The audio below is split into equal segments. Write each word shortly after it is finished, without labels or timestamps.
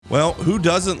Well, who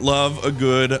doesn't love a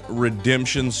good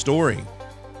redemption story?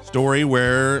 Story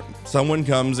where someone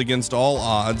comes against all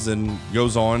odds and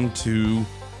goes on to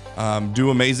do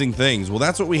amazing things. Well,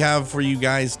 that's what we have for you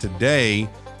guys today.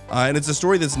 And it's a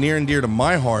story that's near and dear to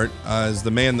my heart, as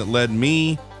the man that led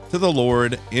me to the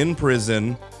Lord in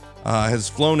prison has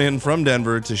flown in from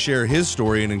Denver to share his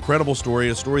story, an incredible story,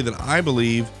 a story that I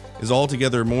believe is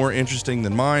altogether more interesting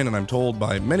than mine. And I'm told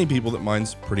by many people that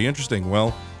mine's pretty interesting.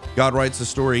 Well, God writes a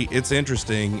story, it's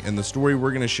interesting, and the story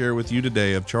we're going to share with you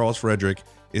today of Charles Frederick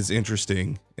is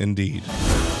interesting indeed.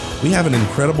 We have an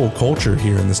incredible culture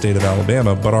here in the state of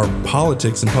Alabama, but our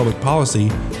politics and public policy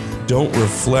don't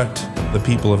reflect the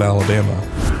people of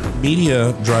Alabama.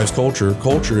 Media drives culture.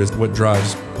 Culture is what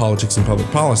drives politics and public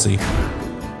policy.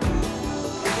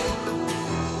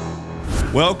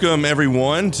 Welcome,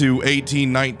 everyone, to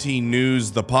 1819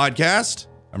 News, the podcast.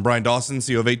 I'm Brian Dawson,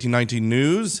 CEO of 1819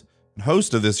 News, and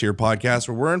host of this here podcast,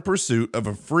 where we're in pursuit of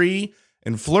a free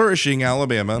and flourishing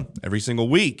Alabama every single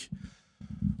week.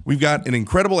 We've got an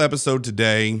incredible episode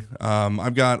today.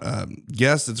 I've got a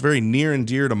guest that's very near and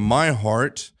dear to my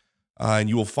heart, and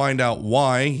you will find out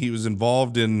why. He was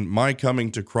involved in my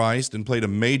coming to Christ and played a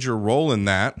major role in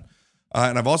that.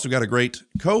 And I've also got a great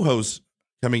co-host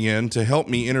coming in to help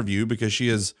me interview, because she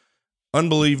is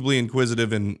unbelievably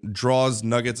inquisitive and draws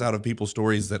nuggets out of people's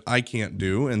stories that I can't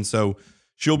do. And so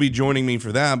she'll be joining me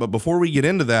for that. But before we get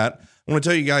into that, I want to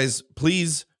tell you guys,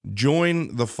 please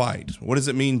join the fight. What does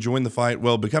it mean, join the fight?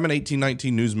 Well, become an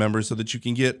 1819 News member so that you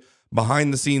can get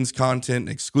behind the scenes content,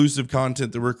 exclusive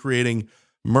content that we're creating,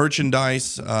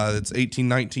 merchandise. It's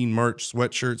 1819 merch,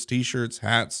 sweatshirts, t-shirts,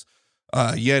 hats,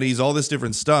 Yetis, all this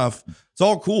different stuff. It's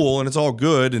all cool and it's all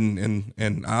good,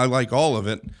 and I like all of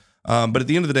it. But at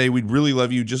the end of the day, we'd really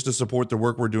love you just to support the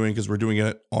work we're doing, because we're doing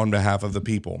it on behalf of the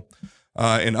people.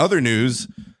 In other news,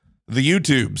 the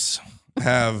YouTubes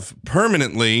have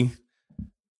permanently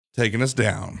taken us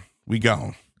down. We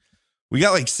got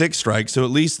like 6 strikes. So at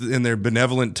least in their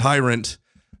benevolent tyrant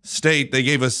state, they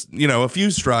gave us, a few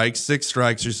strikes, 6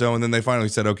 strikes or so. And then they finally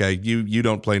said, okay, you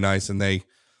don't play nice. And they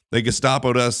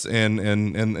Gestapo'd us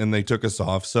and they took us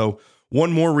off. So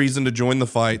one more reason to join the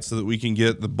fight, so that we can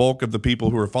get the bulk of the people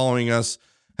who are following us,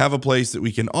 have a place that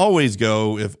we can always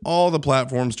go. If all the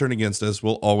platforms turn against us,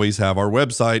 we'll always have our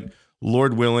website,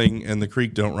 Lord willing, and the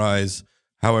creek don't rise,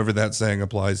 however that saying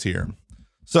applies here.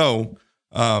 So,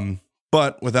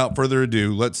 but without further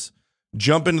ado, let's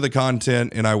jump into the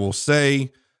content. And I will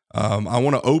say, I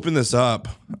want to open this up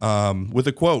with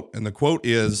a quote. And the quote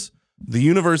is, "The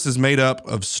universe is made up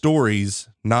of stories,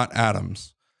 not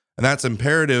atoms." And that's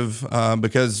imperative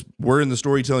because we're in the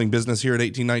storytelling business here at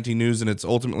 1819 News, and it's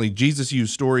ultimately Jesus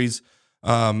used stories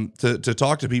to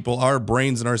talk to people. Our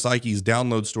brains and our psyches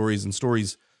download stories, and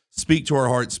stories speak to our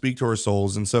hearts, speak to our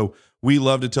souls. And so we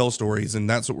love to tell stories, and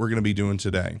that's what we're going to be doing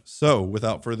today. So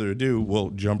without further ado,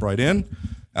 we'll jump right in.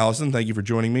 Allison, thank you for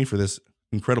joining me for this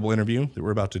incredible interview that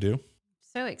we're about to do.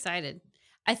 So excited.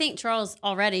 I think Charles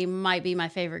already might be my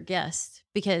favorite guest,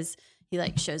 because he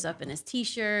shows up in his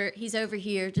t-shirt. He's over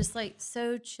here just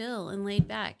so chill and laid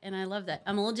back. And I love that.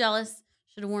 I'm a little jealous.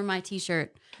 Should have worn my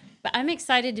t-shirt. But I'm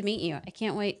excited to meet you. I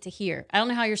can't wait to hear. I don't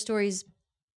know how your story's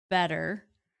better.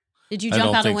 Did you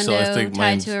jump out a window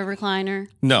tied to a recliner?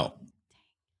 No.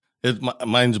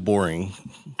 Mine's boring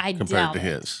compared to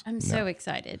his. I'm so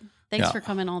excited. Thanks for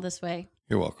coming all this way.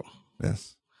 You're welcome.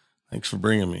 Yes. Thanks for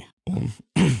bringing me.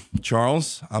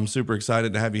 Charles, I'm super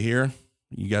excited to have you here.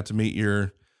 You got to meet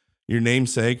your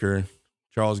namesake, or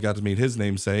Charles got to meet his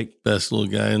namesake. Best little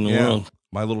guy in the world.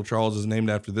 My little Charles is named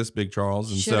after this big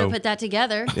Charles. And should have put that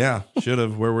together. Yeah, should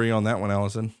have. Where were you on that one,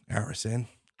 Allison?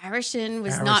 Harrison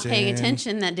was not paying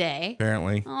attention that day.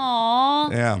 Apparently.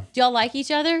 Aw. Yeah. Do y'all like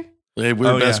each other? Hey,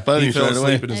 we're best buddies. He fell right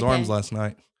asleep away. in his arms last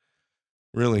night.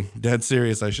 Really, dead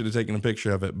serious. I should have taken a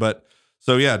picture of it. But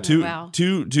so yeah,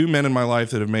 two men in my life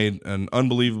that have made an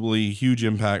unbelievably huge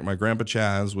impact. My grandpa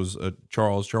Chaz was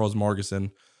Charles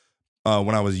Margison.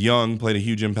 When I was young, played a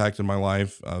huge impact in my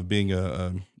life, being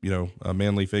a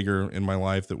manly figure in my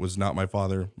life that was not my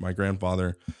father, my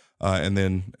grandfather, and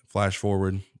then flash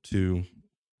forward to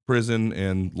prison,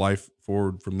 and life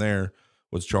forward from there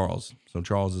was Charles. So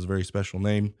Charles is a very special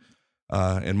name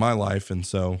in my life, and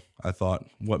so I thought,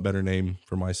 what better name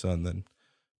for my son than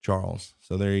Charles?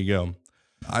 So there you go.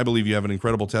 I believe you have an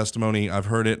incredible testimony. I've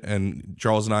heard it, and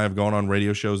Charles and I have gone on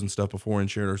radio shows and stuff before and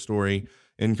shared our story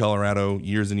in Colorado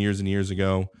years and years and years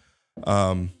ago.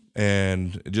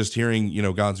 And just hearing,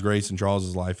 God's grace in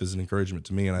Charles's life is an encouragement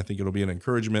to me. And I think it'll be an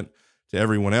encouragement to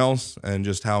everyone else, and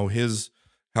just how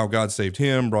God saved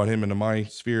him, brought him into my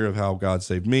sphere of how God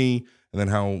saved me, and then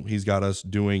how he's got us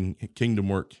doing kingdom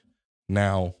work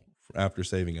now after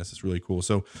saving us. It's really cool.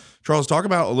 So, Charles, talk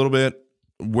about a little bit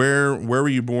where were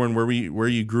you born, where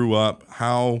you grew up,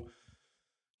 how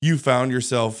you found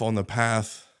yourself on the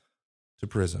path to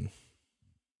prison.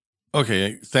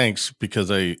 Okay, thanks, because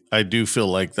I do feel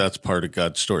like that's part of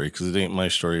God's story, because it ain't my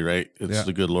story, right? It's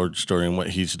the good Lord's story and what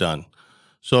he's done.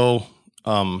 So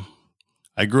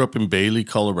I grew up in Bailey,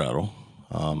 Colorado,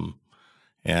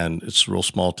 and it's a real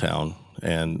small town.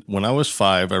 And when I was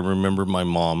 5, I remember my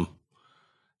mom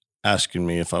asking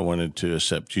me if I wanted to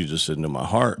accept Jesus into my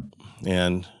heart.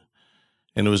 And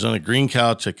it was on a green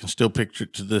couch. I can still picture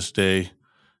it to this day.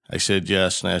 I said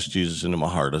yes and asked Jesus into my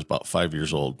heart. I was about 5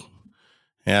 years old.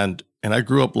 And I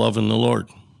grew up loving the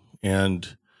Lord,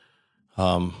 and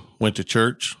went to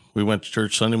church. We went to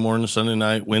church Sunday morning, Sunday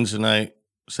night, Wednesday night,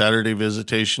 Saturday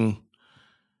visitation.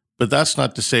 But that's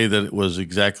not to say that it was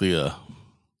exactly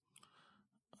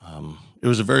it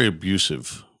was a very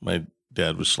abusive. My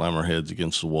dad would slam our heads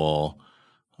against the wall,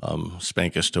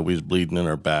 spank us till we was bleeding in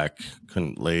our back,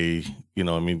 couldn't lay,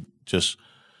 just,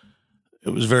 it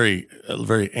was a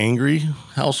very angry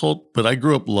household, but I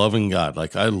grew up loving God.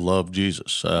 Like, I love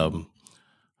Jesus.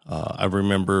 I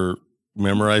remember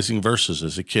memorizing verses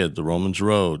as a kid, the Romans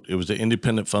Road. It was the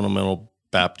independent fundamental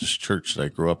Baptist church that I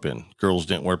grew up in. Girls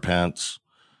didn't wear pants,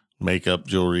 makeup,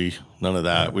 jewelry, none of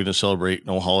that. We didn't celebrate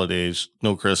no holidays,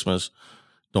 no Christmas.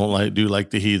 Don't do like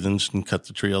the heathens and cut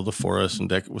the tree out of the forest and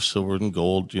deck it with silver and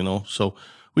gold, So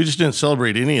we just didn't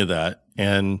celebrate any of that.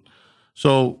 And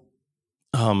so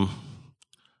by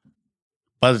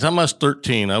the time I was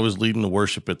 13, I was leading the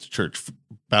worship at the church,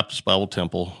 Baptist Bible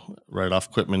Temple, right off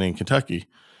Quitman in Kentucky.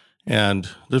 And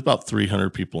there's about 300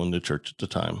 people in the church at the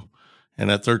time.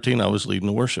 And at 13, I was leading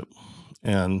the worship.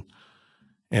 And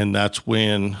that's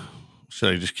when,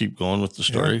 should I just keep going with the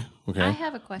story? Yeah. Okay. I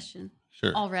have a question.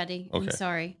 Sure. Already. Okay. I'm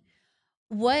sorry.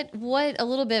 What a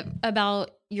little bit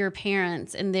about your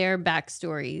parents and their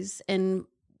backstories. And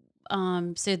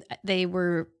so they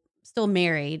were still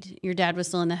married. Your dad was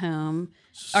still in the home.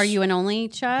 Are you an only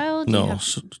child? No.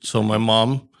 So my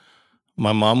mom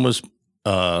was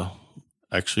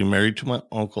actually married to my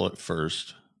uncle at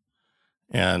first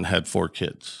and had 4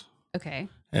 kids. Okay.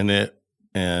 And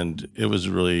it was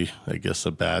really, I guess,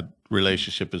 a bad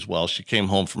relationship as well. She came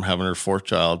home from having her 4th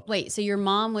child. Wait, so your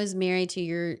mom was married to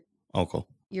your uncle,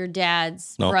 your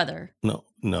dad's brother? No.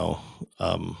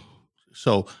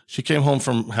 So she came home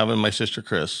from having my sister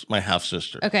Chris, my half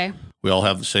sister. Okay. We all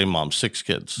have the same mom, 6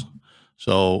 kids.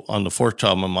 So on the 4th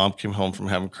child, my mom came home from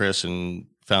having Chris and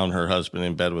found her husband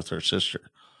in bed with her sister.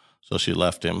 So she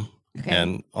left him. Okay.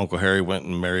 And Uncle Harry went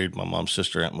and married my mom's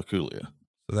sister, Aunt Maculia.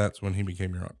 So that's when he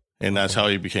became your uncle. And that's how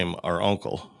he became our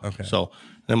uncle. Okay. So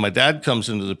then my dad comes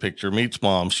into the picture, meets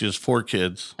mom. She has 4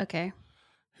 kids. Okay.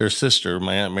 Her sister,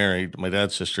 my Aunt Mary, my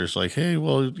dad's sister, is like, hey,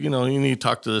 well, you need to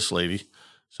talk to this lady.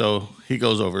 So he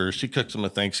goes over. She cooks him a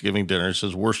Thanksgiving dinner.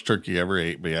 Says, worst turkey ever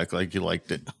ate, but you act like you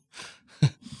liked it.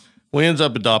 Well, he ends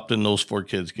up adopting those 4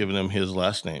 kids, giving him his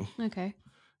last name. Okay.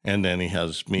 And then he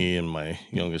has me and my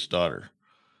youngest daughter.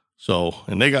 So,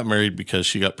 and they got married because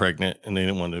she got pregnant and they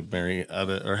didn't want to marry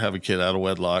or have a kid out of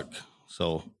wedlock.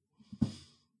 So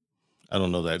I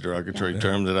don't know that derogatory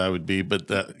term that I would be, but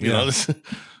that,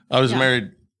 I was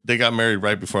married. They got married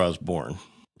right before I was born.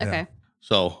 Okay.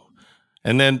 So,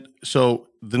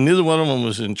 neither one of them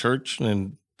was in church,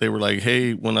 and they were like,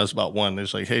 hey, when I was about 1, they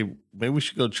was like, hey, maybe we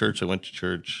should go to church. I went to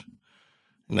church,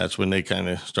 and that's when they kind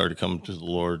of started coming to the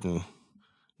Lord, and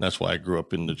that's why I grew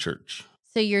up in the church.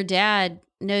 So your dad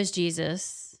knows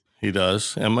Jesus. He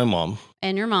does, and my mom.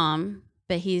 And your mom,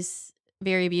 but he's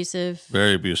very abusive.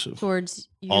 Very abusive. Towards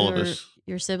all of us.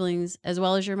 Your siblings, as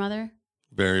well as your mother?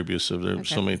 Very abusive. There were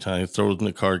so many times. Throws in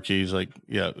the car keys. Like,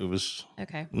 it was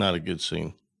not a good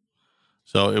scene.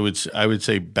 So I would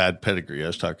say bad pedigree. I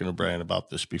was talking to Brian about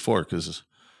this before, because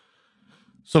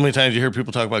so many times you hear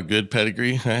people talk about good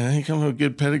pedigree. I think I'm a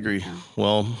good pedigree. Yeah.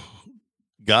 Well,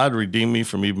 God redeemed me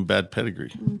from even bad pedigree.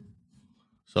 Mm-hmm.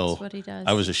 So that's what he does.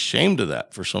 I was ashamed of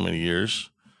that for so many years,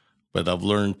 but I've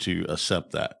learned to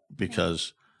accept that,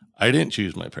 because I didn't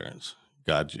choose my parents.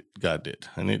 God did.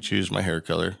 I didn't choose my hair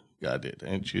color. God did. I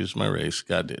didn't choose my race.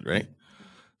 God did, right?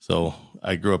 So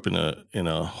I grew up in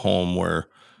a home where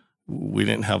we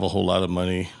didn't have a whole lot of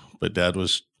money, but Dad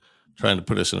was trying to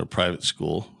put us in a private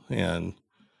school, and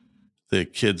the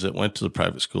kids that went to the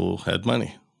private school had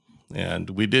money,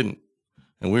 and we didn't.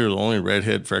 And we were the only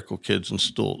redhead, freckle kids in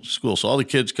school. So all the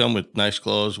kids come with nice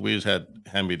clothes. We just had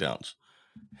hand-me-downs,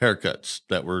 haircuts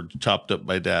that were chopped up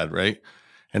by Dad, right?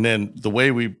 And then the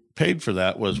way we paid for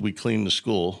that was we cleaned the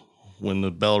school. When the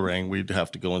bell rang, we'd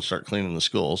have to go and start cleaning the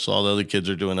school. So all the other kids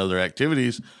are doing other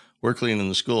activities. We're cleaning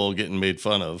the school, getting made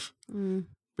fun of. Mm.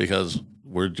 because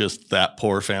we're just that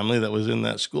poor family that was in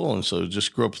that school. And so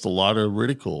just grew up with a lot of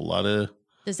ridicule, a lot of.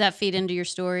 Does that feed into your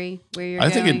story where you're I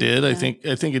going? think it did. Yeah.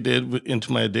 I think it did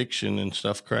into my addiction and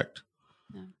stuff. Correct.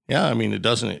 Yeah. I mean, it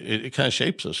doesn't, it kind of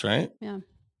shapes us, right? Yeah.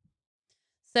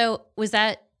 So was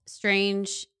that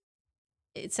strange?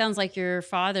 It sounds like your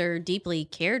father deeply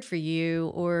cared for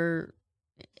you or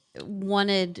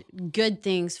wanted good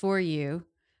things for you,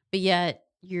 but yet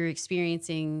you're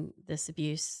experiencing this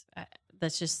abuse.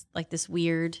 That's just like this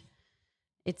weird,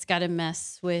 it's got to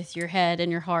mess with your head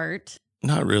and your heart.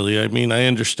 Not really. I mean, I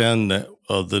understand that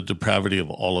the depravity of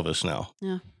all of us now.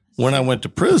 Yeah. When I went to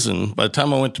prison, by the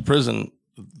time I went to prison,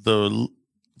 the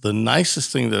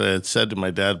nicest thing that I had said to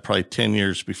my dad probably 10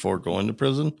 years before going to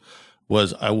prison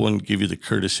was, I wouldn't give you the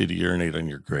courtesy to urinate on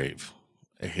your grave.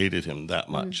 I hated him that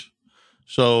much.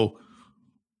 So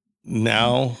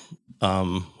now,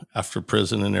 after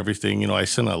prison and everything, I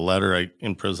sent a letter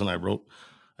in prison.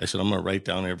 I said, I'm going to write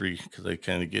down because I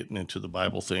kind of getting into the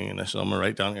Bible thing. And I said, I'm going to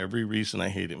write down every reason I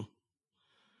hate him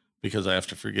because I have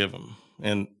to forgive him.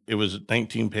 And it was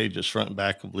 19 pages, front and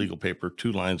back of legal paper,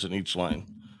 2 lines in each line.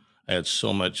 I had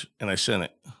so much, and I sent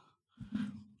it.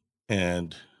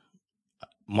 And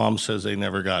Mom says they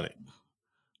never got it,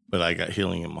 but I got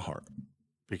healing in my heart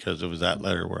because it was that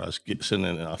letter where I was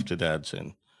sending it off to Dad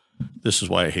saying, this is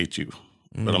why I hate you,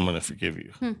 but I'm going to forgive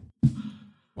you.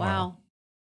 Wow.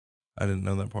 I didn't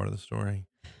know that part of the story.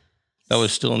 That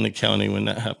was still in the county when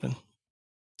that happened.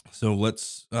 So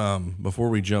let's, before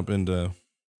we jump into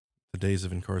the days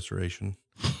of incarceration.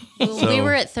 Well, we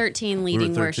were at 13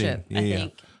 leading 13. worship, I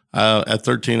think. At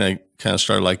 13, I kind of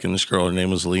started liking this girl. Her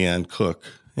name was Leanne Cook.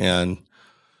 And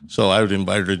so I would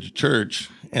invite her to church,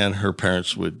 and her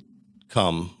parents would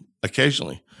come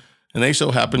occasionally. And they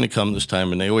so happened to come this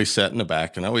time, and they always sat in the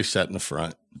back, and I always sat in the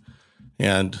front.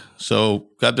 And so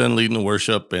got done leading the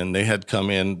worship, and they had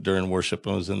come in during worship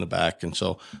and was in the back. And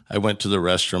so I went to the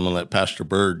restroom and let Pastor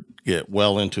Bird get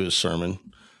well into his sermon,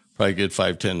 probably a good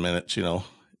 5-10 minutes,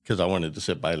 because I wanted to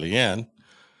sit by Leanne.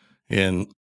 And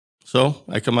so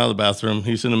I come out of the bathroom.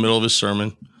 He's in the middle of his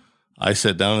sermon. I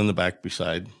sat down in the back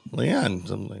beside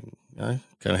Leanne. I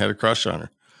kind of had a crush on her.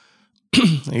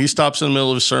 He stops in the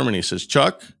middle of his sermon. He says,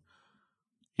 Chuck,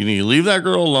 you need to leave that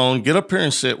girl alone. Get up here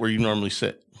and sit where you normally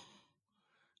sit.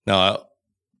 Now,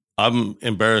 I'm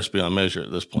embarrassed beyond measure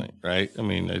at this point, right? I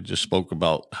mean, I just spoke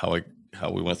about how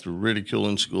we went through ridicule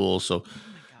in school. So,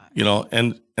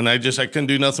 and I couldn't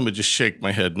do nothing but just shake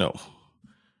my head no.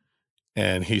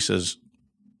 And he says,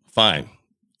 fine.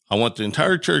 I want the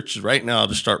entire church right now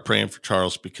to start praying for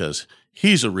Charles because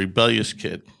he's a rebellious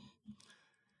kid.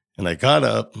 And I got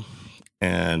up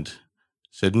and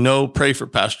said, no, pray for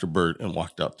Pastor Bird, and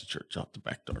walked out the church, out the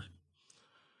back door.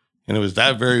 And it was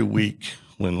that very week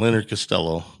when Leonard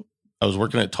Costello, I was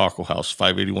working at Taco House,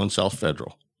 581 South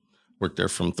Federal. Worked there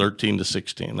from 13 to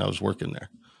 16. I was working there.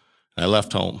 And I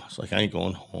left home. I was like, I ain't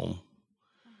going home.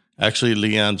 Actually,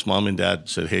 Leanne's mom and dad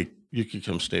said, hey, you could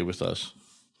come stay with us.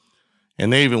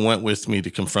 And they even went with me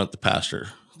to confront the pastor.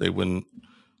 They wouldn't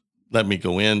let me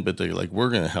go in, but they're like,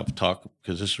 we're going to have a talk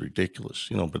because this is ridiculous,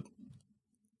 But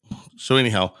so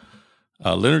anyhow,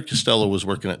 Leonard Costello was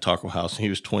working at Taco House, and he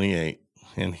was 28.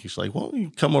 And he's like, well, you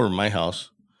come over to my house.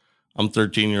 I'm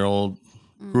 13-year-old,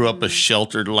 grew up a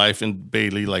sheltered life in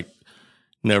Bailey, like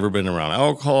never been around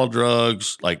alcohol,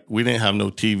 drugs. Like we didn't have no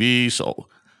TV. So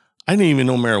I didn't even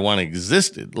know marijuana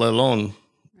existed, let alone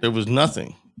there was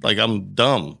nothing. Like I'm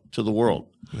dumb to the world.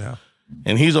 Yeah.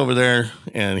 And he's over there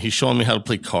and he's showing me how to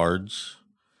play cards.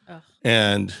 Ugh.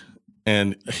 And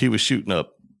he was shooting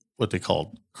up what they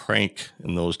called crank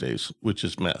in those days, which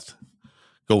is meth.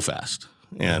 Go fast.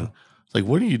 And it's like,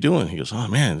 what are you doing? He goes, oh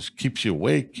man, it keeps you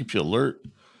awake, keeps you alert.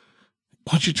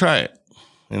 Why don't you try it?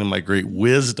 And in my great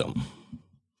wisdom,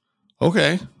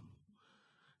 okay.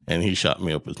 And he shot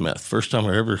me up with meth. First time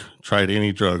I ever tried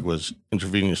any drug was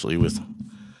intravenously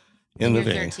in the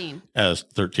vein 13. as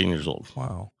 13 years old.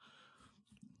 Wow.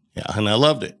 Yeah, and I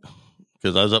loved it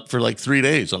because I was up for like 3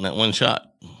 days on that one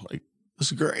shot. Like,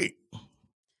 this is great.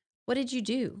 What did you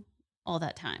do all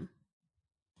that time?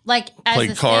 Like, as Play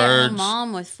a stay-at-home cards.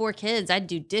 mom with 4 kids, I'd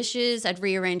do dishes, I'd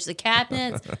rearrange the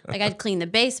cabinets, like I'd clean the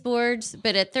baseboards.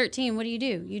 But at 13, what do?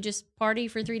 You just party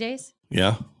for 3 days?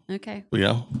 Yeah. Okay.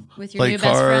 Yeah. With your Play new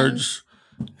best cards,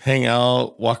 hang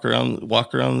out, walk around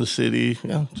the city.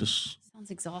 Yeah, just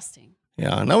sounds exhausting.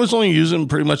 Yeah, and I was only using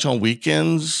pretty much on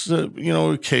weekends.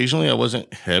 Occasionally I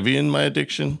wasn't heavy in my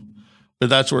addiction, but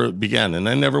that's where it began. And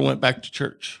I never went back to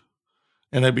church.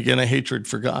 And I began a hatred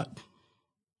for God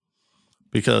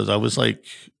because I was like,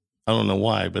 I don't know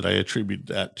why, but I attribute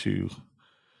that to,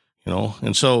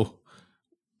 and so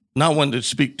not wanting to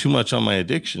speak too much on my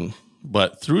addiction,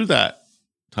 but through that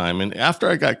time and after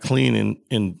I got clean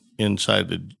inside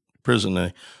the prison,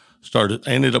 I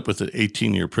ended up with an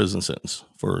 18-year prison sentence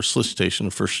for solicitation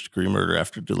of first-degree murder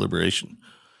after deliberation.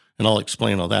 And I'll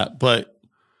explain all that. But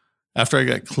after I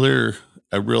got clear,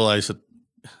 I realized that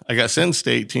I got sentenced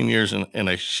to 18 years and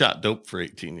I shot dope for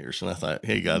 18 years. And I thought,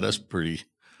 hey, God, that's pretty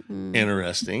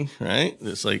interesting, right?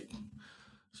 It's like,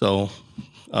 so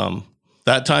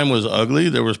that time was ugly.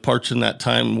 There was parts in that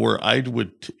time where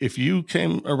if you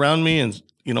came around me and,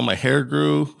 my hair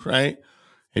grew, right?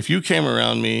 If you came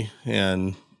around me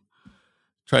and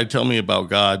tried to tell me about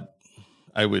God,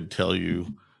 I would tell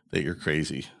you that you're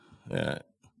crazy. There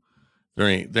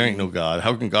ain't no God.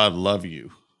 How can God love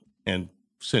you and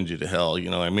send you to hell?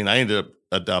 I ended up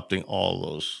adopting all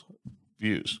those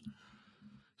views.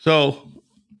 So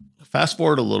fast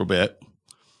forward a little bit.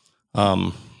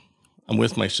 I'm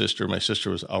with my sister. My sister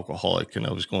was alcoholic, and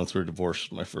I was going through a divorce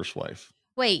with my first wife.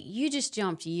 Wait, you just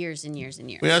jumped years and years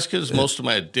and years. Well, that's because most of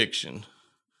my addiction.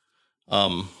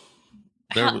 Where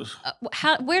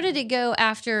did it go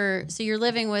after? So you're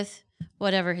living with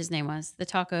whatever his name was, the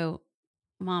Taco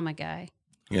Mama guy.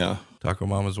 Yeah. Taco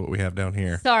Mama is what we have down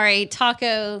here. Sorry,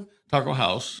 Taco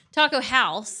House. Taco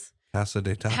House. Casa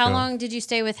de Taco. How long did you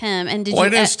stay with him? And I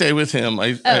didn't stay with him.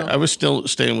 I was still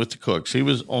staying with the cooks. He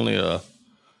was only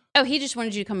he just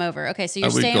wanted you to come over. Okay, so I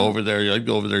would go over there. I'd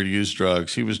go over there to use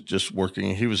drugs. He was just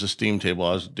working. He was a steam table.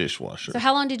 I was a dishwasher. So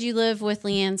how long did you live with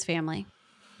Leanne's family?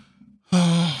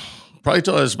 Probably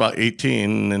till I was about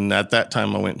 18. And at that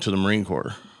time, I went to the Marine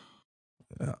Corps.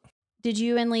 Yeah. Did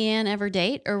you and Leanne ever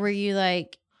date? Or were you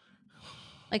like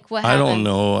what happened? I don't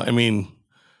know. I mean,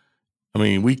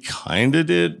 we kind of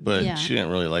did, but she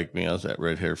didn't really like me. I was that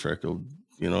red hair freckled,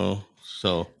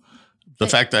 so the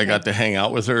fact that I got to hang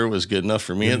out with her was good enough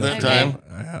for me at that time.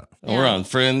 Yeah. We're on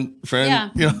friend, Yeah.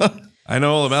 I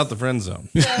know all about the friend zone.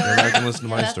 I can listen to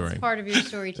my story. That's part of your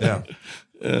story too. Yeah.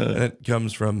 And it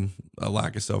comes from a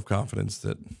lack of self-confidence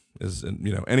that is,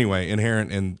 anyway,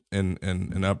 inherent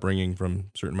in upbringing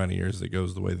from a certain amount of years that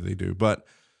goes the way that they do. But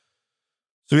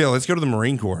so let's go to the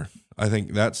Marine Corps. I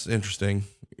think that's interesting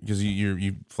because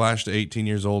you flashed to 18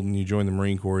 years old and you joined the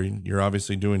Marine Corps. You're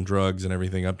obviously doing drugs and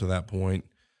everything up to that point.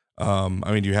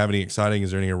 Do you have any exciting?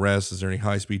 Is there any arrests? Is there any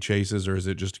high-speed chases, or is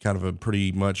it just kind of a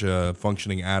pretty much a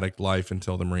functioning addict life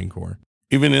until the Marine Corps?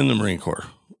 Even in the Marine Corps,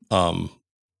 what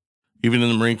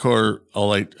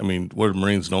are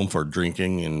Marines known for?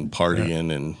 Drinking and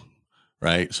partying and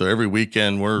right. So every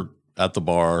weekend we're at the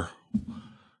bar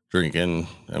drinking.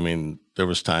 There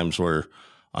was times where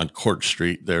on Court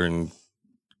Street there in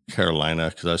Carolina,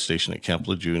 because I was stationed at Camp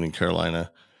Lejeune in Carolina,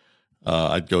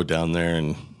 I'd go down there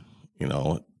and,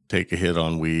 take a hit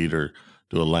on weed or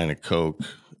do a line of coke.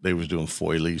 They was doing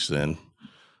foilies then.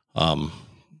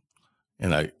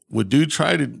 And I would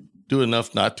try to do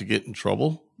enough not to get in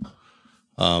trouble.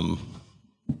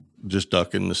 Just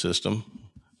ducking the system.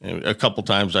 And a couple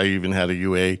times I even had a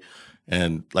UA,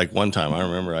 and like one time I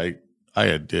remember I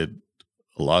had did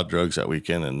a lot of drugs that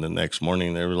weekend, and the next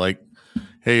morning they were like,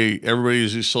 hey, everybody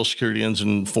whose Social Security ends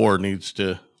in 4 needs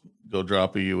to go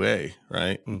drop a UA,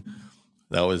 right? And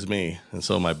that was me. And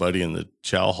so my buddy in the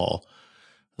chow hall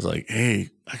was like, hey,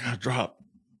 I got to drop,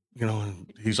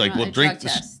 and he's like, well, drink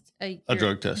this. A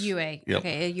drug test. UA. Yep.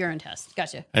 Okay, a urine test.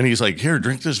 Gotcha. And he's like, here,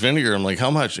 drink this vinegar. I'm like, how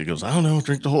much? He goes, I don't know,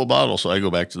 drink the whole bottle. So I go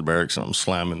back to the barracks and I'm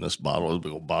slamming this big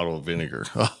old bottle of vinegar.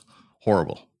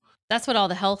 Horrible. That's what all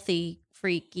the healthy,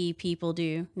 freaky people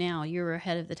do now. You're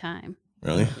ahead of the time.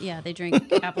 Really? Yeah, they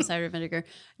drink apple cider vinegar.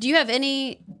 Do you have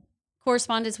any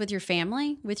correspondence with your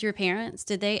family, with your parents?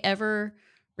 Did they ever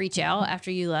reach out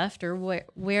after you left, or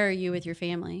where are you with your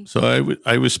family? So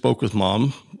I spoke with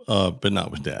mom, but not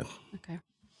with dad. Okay.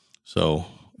 So,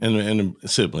 and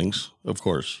siblings, of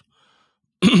course.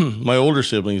 My older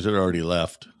siblings had already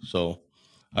left, so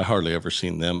I hardly ever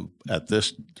seen them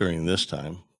during this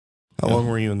time. How long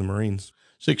were you in the Marines?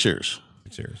 6 years.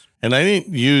 6 years. And I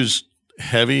didn't use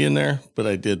heavy in there, but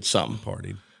I did some.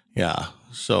 Partied. Yeah.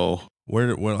 So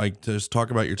just talk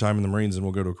about your time in the Marines, and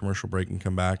we'll go to a commercial break and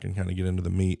come back and kind of get into the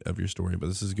meat of your story. But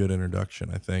this is a good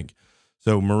introduction, I think.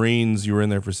 So Marines, you were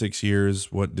in there for 6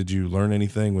 years. What did you learn?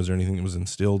 Anything? Was there anything that was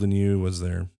instilled in you? Was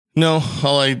there? No,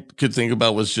 all I could think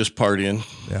about was just partying.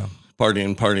 Yeah.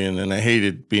 Partying. And I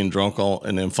hated being drunk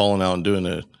and then falling out and doing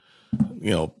a,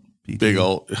 big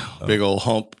old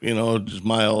hump, just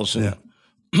miles. And,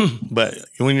 but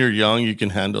when you're young, you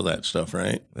can handle that stuff,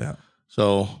 right? Yeah.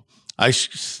 So I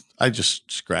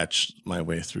just scratched my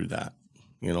way through that.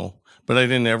 but I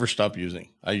didn't ever stop using.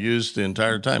 I used the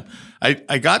entire time.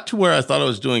 I got to where I thought I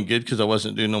was doing good because I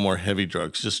wasn't doing no more heavy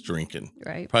drugs, just drinking.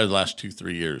 Right. Probably the last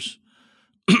 2-3 years.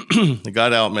 I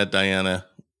got out, met Diana,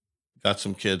 got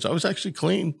some kids. I was actually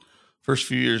clean first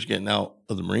few years getting out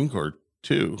of the Marine Corps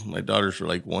too. My daughters were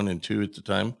like 1 and 2 at the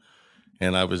time.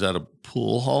 And I was at a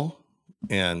pool hall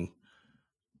and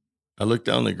I looked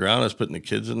down the ground. I was putting the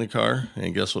kids in the car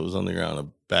and guess what was on the ground?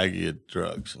 A baggie of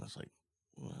drugs. And I was like,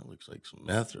 well, that looks like some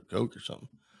meth or coke or something.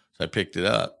 So I picked it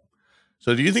up.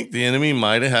 So do you think the enemy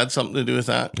might have had something to do with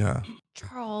that? Yeah.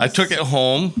 Charles. I took it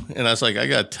home and I was like, I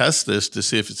got to test this to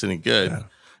see if it's any good. Yeah.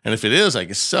 And if it is, I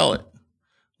can sell it.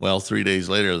 Well, 3 days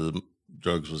later, the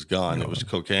drugs was gone. It was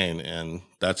cocaine. And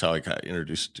that's how I got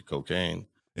introduced to cocaine.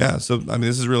 Yeah. So, I mean,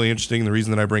 this is really interesting. The reason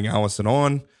that I bring Allison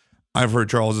on, I've heard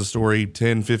Charles's story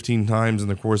 10, 15 times in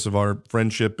the course of our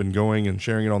friendship and going and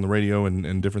sharing it on the radio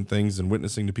and different things and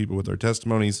witnessing to people with their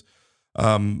testimonies.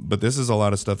 But this is a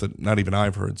lot of stuff that not even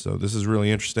I've heard. So this is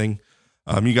really interesting.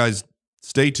 You guys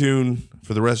stay tuned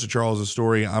for the rest of Charles's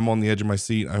story. I'm on the edge of my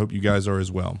seat. I hope you guys are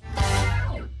as well.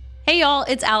 Hey y'all,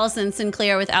 it's Allison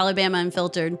Sinclair with Alabama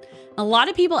Unfiltered. A lot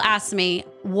of people ask me,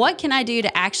 what can I do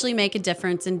to actually make a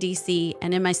difference in DC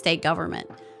and in my state government?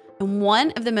 And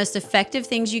one of the most effective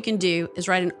things you can do is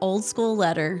write an old school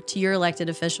letter to your elected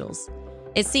officials.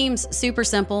 It seems super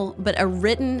simple, but a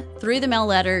written through the mail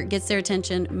letter gets their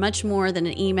attention much more than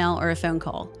an email or a phone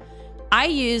call. I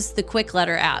use the Quick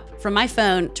Letter app from my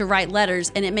phone to write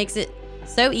letters, and it makes it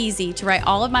so easy to write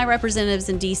all of my representatives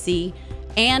in DC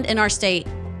and in our state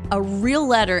a real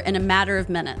letter in a matter of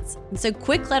minutes. And so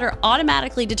Quick Letter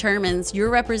automatically determines your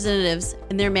representatives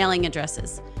and their mailing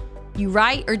addresses. You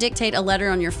write or dictate a letter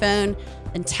on your phone,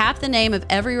 then tap the name of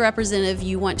every representative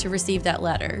you want to receive that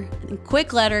letter. And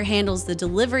Quick Letter handles the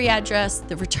delivery address,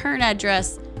 the return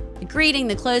address, the greeting,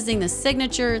 the closing, the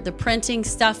signature, the printing,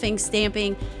 stuffing,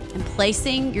 stamping, and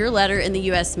placing your letter in the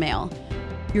U.S. mail.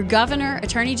 Your governor,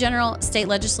 attorney general, state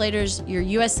legislators, your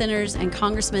U.S. senators, and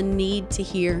congressmen need to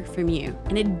hear from you.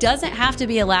 And it doesn't have to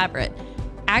be elaborate.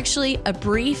 Actually, a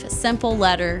brief, simple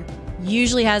letter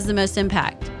usually has the most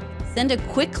impact. Send a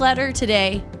quick letter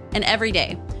today and every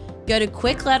day. Go to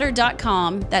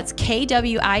quickletter.com, that's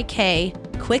KWIK,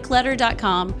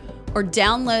 quickletter.com, or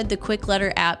download the Quick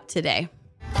Letter app today.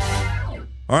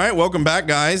 All right, welcome back,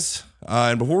 guys.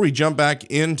 And before we jump back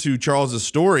into Charles's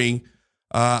story,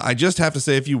 I just have to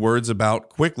say a few words about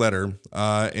Quick Letter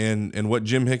and what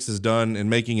Jim Hicks has done in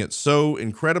making it so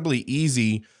incredibly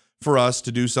easy for us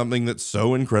to do something that's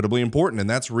so incredibly important, and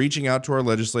that's reaching out to our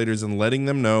legislators and letting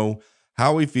them know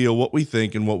how we feel, what we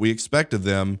think, and what we expect of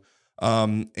them.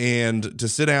 And to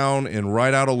sit down and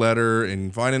write out a letter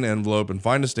and find an envelope and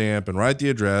find a stamp and write the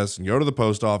address and go to the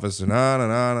post office and on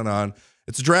and on and on.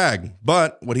 It's a drag.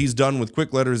 But what he's done with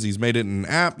Quick Letters, he's made it an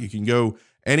app. You can go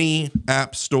any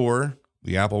app store,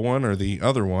 the Apple one or the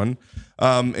other one,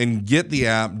 and get the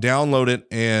app, download it,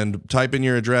 and type in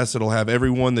your address. It'll have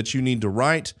everyone that you need to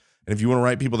write. And if you want to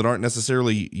write people that aren't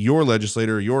necessarily your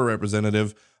legislator or your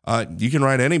representative, you can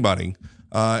write anybody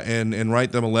and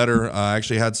write them a letter. I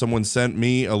actually had someone sent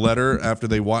me a letter after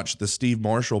they watched the Steve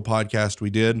Marshall podcast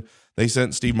we did. They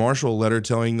sent Steve Marshall a letter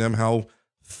telling them how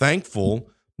thankful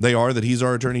they are that he's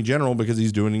our attorney general because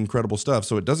he's doing incredible stuff.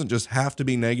 So it doesn't just have to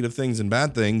be negative things and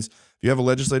bad things. If you have a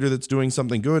legislator that's doing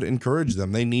something good, encourage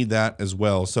them. They need that as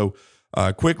well. So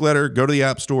Quick Letter, go to the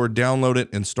App Store, download it,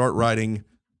 and start writing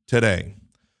today.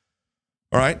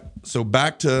 All right, so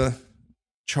back to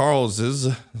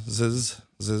Charles's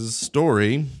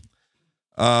story.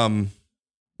 Man,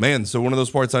 so one of those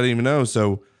parts I didn't even know.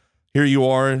 So here you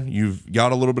are, you've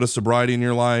got a little bit of sobriety in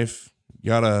your life, you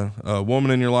got a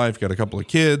woman in your life, got a couple of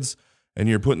kids, and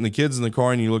you're putting the kids in the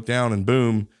car and you look down and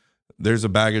boom, there's a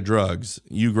bag of drugs.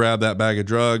 You grab that bag of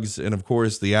drugs, and of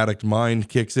course the addict mind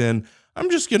kicks in. I'm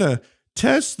just going to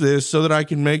test this so that I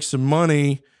can make some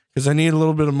money because I need a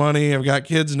little bit of money. I've got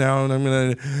kids now, and I'm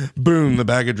going to, boom, the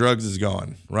bag of drugs is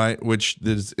gone, right? Which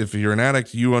is, if you're an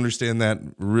addict, you understand that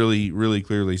really, really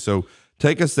clearly. So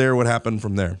take us there. What happened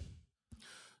from there?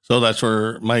 So that's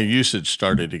where my usage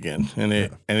started again, and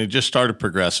it just started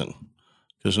progressing.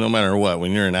 Because no matter what,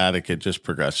 when you're an addict, it just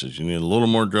progresses. You need a little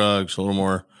more drugs, a little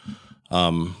more,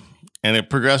 and it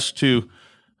progressed to,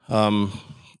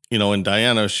 and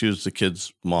Diana, she was the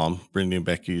kid's mom, Brittany and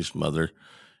Becky's mother.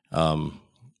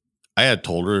 I had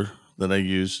told her that I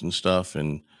used and stuff,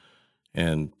 and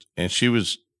she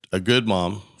was a good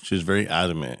mom. She was very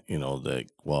adamant, that,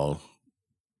 well,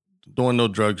 don't want no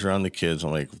drugs around the kids.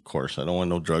 I'm like, of course, I don't want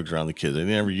no drugs around the kids. I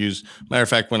never used. Matter of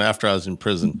fact, after I was in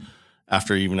prison,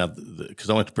 because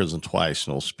I went to prison twice,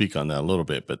 and I'll speak on that a little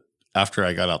bit, but after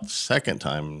I got out the second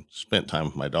time, spent time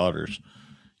with my daughters,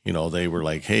 they were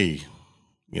like, hey,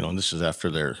 and this is after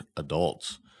they're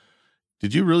adults.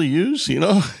 Did you really use,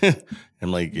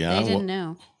 I'm like, yeah. They didn't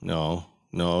know. No.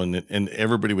 And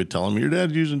everybody would tell them, your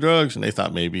dad's using drugs. And they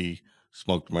thought maybe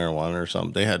smoked marijuana or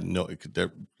something. They had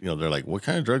they're like, what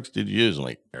kind of drugs did you use? I'm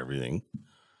like, everything.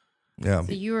 Yeah.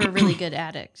 So you were a really good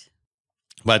addict.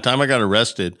 By the time I got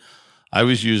arrested, I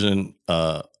was using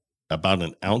about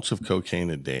an ounce of cocaine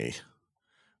a day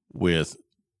with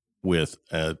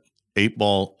a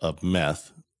 8-ball of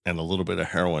meth and a little bit of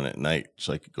heroin at night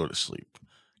so I could go to sleep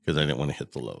because I didn't want to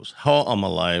hit the lows. How I'm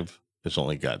alive is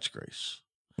only God's grace.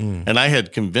 And I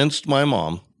had convinced my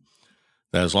mom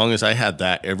that as long as I had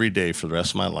that every day for the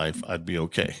rest of my life, I'd be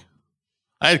okay.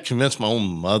 I had convinced my own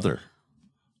mother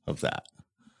of that.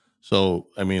 So,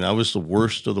 I mean, I was the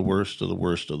worst of the worst of the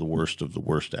worst of the worst of the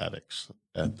worst addicts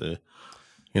at the,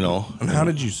 And how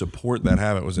did you support that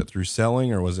habit? Was it through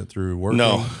selling or was it through working?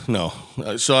 No.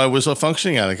 So I was a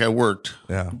functioning addict. I worked,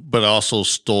 but I also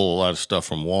stole a lot of stuff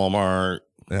from Walmart,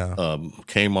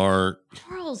 Kmart.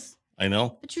 Charles. I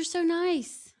know. But you're so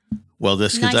nice. Well,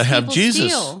 that's because Nice I have people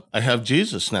Jesus. steal. I have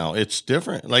Jesus now. It's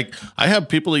different. Like I have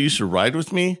people that used to ride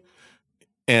with me,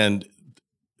 and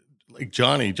like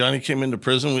Johnny came into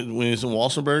prison when he was in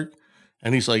Walsenburg,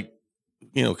 and he's like,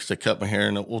 because I cut my hair,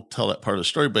 and we'll tell that part of the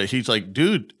story. But he's like,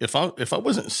 dude, if I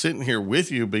wasn't sitting here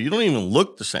with you, but you don't even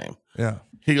look the same. Yeah.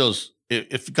 He goes,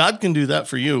 if God can do that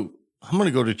for you, I'm going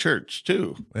to go to church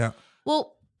too. Yeah.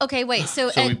 Well, okay, wait. So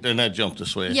then I jumped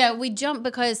this way. Yeah, we jumped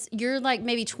because you're like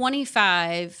maybe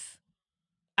 25.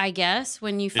 I guess,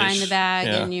 when you find the bag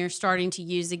and you're starting to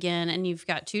use again and you've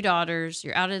got 2 daughters,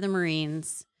 you're out of the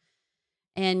Marines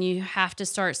and you have to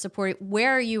start supporting.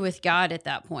 Where are you with God at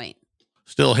that point?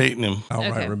 Still hating him.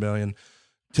 Outright rebellion.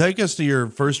 Take us to your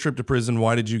first trip to prison.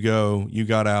 Why did you go? You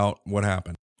got out. What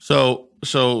happened? So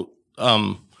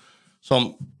I'm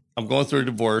going through a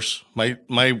divorce.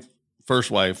 My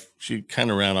first wife, she kind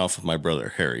of ran off with my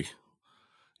brother, Harry.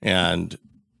 And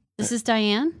this is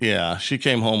Diane? Yeah, she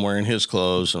came home wearing his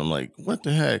clothes, and I'm like, what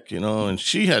the heck, And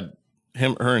she had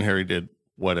her and Harry did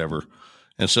whatever,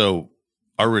 and so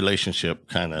our relationship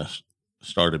kind of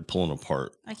started pulling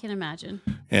apart. I can imagine.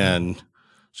 And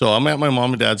so I'm at my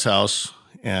mom and dad's house,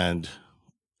 and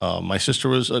my sister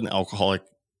was an alcoholic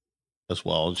as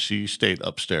well, and she stayed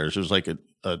upstairs. It was like a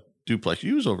duplex.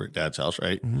 You was over at dad's house,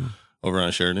 right? Mm-hmm. Over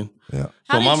on Sheridan. Yeah.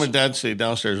 So mom and dad stayed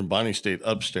downstairs and Bonnie stayed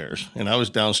upstairs. And I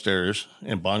was downstairs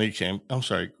and Bonnie came. I'm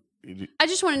sorry. I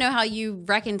just want to know how you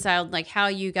reconciled, like how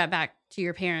you got back to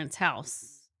your parents'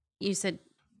 house. You said.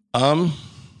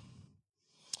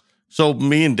 So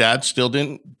me and dad still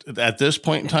didn't, at this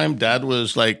point in time, dad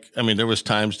was like, there was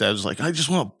times dad was like, I just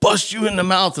want to bust you in the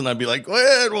mouth. And I'd be like, go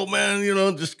ahead, old man,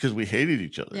 just because we hated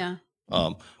each other. Yeah.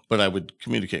 But I would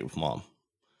communicate with mom.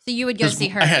 So you would go see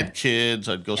her. I had kids.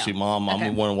 I'd go see mom. Mom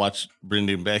would want to watch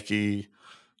Brenda and Becky,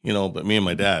 but me and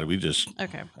my dad, we just,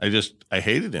 I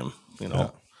hated him,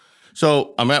 Yeah.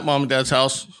 So I'm at mom and dad's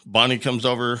house. Bonnie comes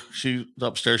over. She's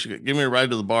upstairs. She goes, give me a ride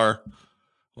to the bar. I'm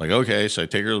like, okay. So I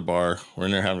take her to the bar. We're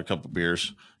in there having a couple of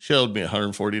beers. She owed me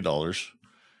 $140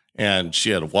 and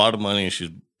she had a wad of money and she's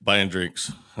buying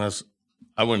drinks.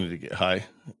 I wanted to get high.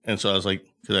 And so I was like,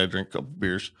 could I drink a couple of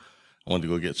beers? I wanted to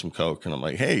go get some Coke. And I'm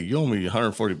like, hey, you owe me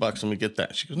 $140. Let me get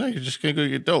that. She goes, no, you're just going to go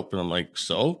get dope. And I'm like,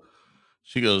 so?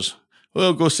 She goes,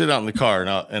 well, go sit out in the car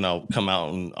and I'll come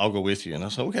out and I'll go with you. And I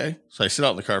said, okay. So I sit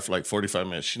out in the car for like 45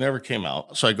 minutes. She never came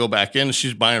out. So I go back in and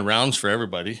she's buying rounds for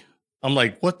everybody. I'm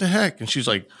like, what the heck? And she's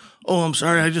like, oh, I'm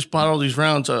sorry. I just bought all these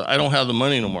rounds. I don't have the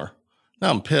money no more. Now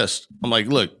I'm pissed. I'm like,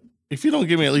 look, if you don't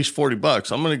give me at least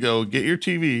 $40, I'm going to go get your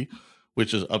TV,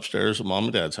 which is upstairs at mom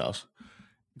and dad's house.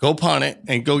 Go pawn it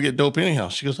and go get dope anyhow.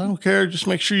 She goes, I don't care. Just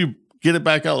make sure you get it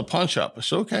back out of the pawn shop. I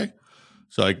said, okay.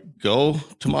 So I go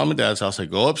to mom and dad's house. I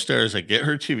go upstairs. I get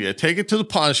her TV. I take it to the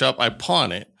pawn shop. I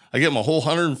pawn it. I get my whole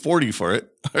 140 for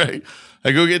it. All right.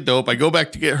 I go get dope. I go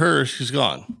back to get her. She's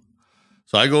gone.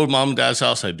 So I go to mom and dad's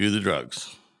house. I do the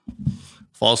drugs.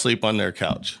 Fall asleep on their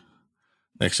couch.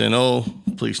 Next thing I know,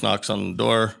 police knocks on the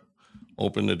door.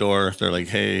 Open the door. They're like,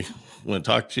 hey, want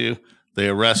to talk to you? They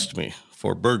arrest me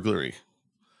for burglary.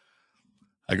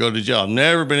 I go to jail. I've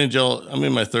never been in jail. I'm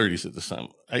in my 30s at this time.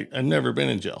 I've never been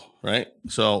in jail, right?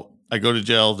 So I go to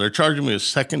jail. They're charging me with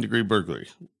second-degree burglary,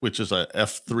 which is a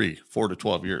F3, 4 to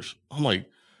 12 years. I'm like,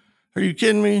 are you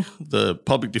kidding me? The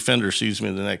public defender sees me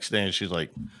the next day, and she's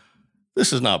like,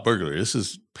 this is not burglary. This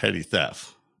is petty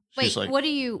theft. She's Wait, like, what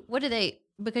do they,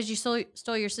 because you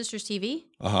stole your sister's TV?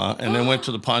 And then went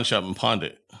to the pawn shop and pawned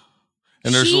it.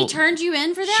 And she turned you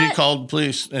in for that? She called the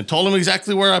police and told them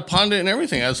exactly where I pawned it and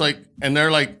everything. I was like, and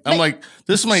they're like, I'm like,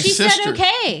 this is my sister. She said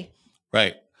okay.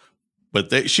 Right.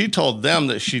 But she told them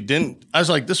that she didn't. I was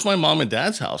like, this is my mom and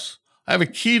dad's house. I have a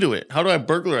key to it. How do I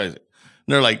burglarize it?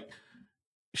 And they're like,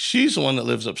 she's the one that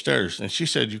lives upstairs. And she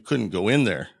said you couldn't go in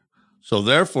there. So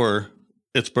therefore,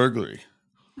 it's burglary.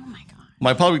 Oh, my God.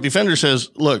 My public defender says,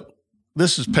 look,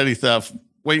 this is petty theft.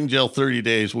 Wait in jail 30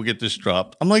 days. We'll get this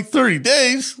dropped. I'm like, 30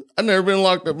 days? I've never been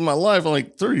locked up in my life. I'm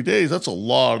like, 30 days? That's a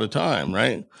lot of time,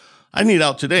 right? I need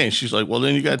out today. And she's like, well,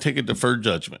 then you got to take a deferred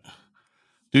judgment.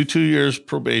 Do 2 years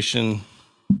probation.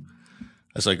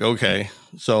 I was like, okay.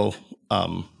 So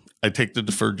I take the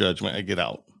deferred judgment. I get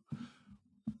out.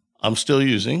 I'm still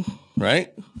using,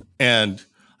 right? And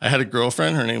I had a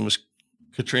girlfriend. Her name was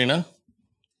Katrina.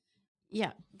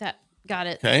 Yeah, that got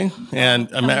it. Okay.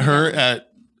 And I met her at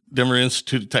Denver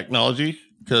Institute of Technology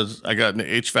because I got into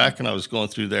HVAC and I was going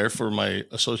through there for my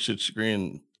associate's degree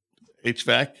in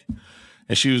HVAC.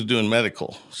 And she was doing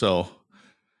medical. So,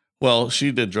 well,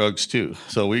 she did drugs too.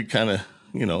 So we kind of,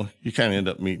 you kind of end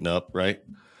up meeting up, right?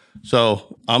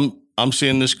 So I'm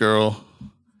seeing this girl.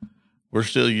 We're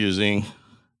still using.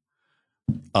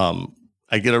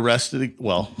 I get arrested.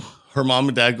 Well, her mom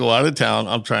and dad go out of town.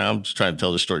 I'm just trying to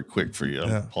tell the story quick for you.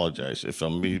 I apologize if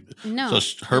I'm me. No.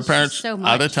 So her parents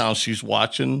out of town. She's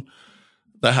watching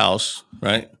the house,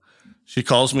 right? She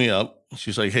calls me up.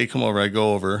 She's like, hey, come over. I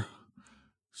go over.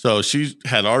 So she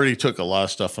had already took a lot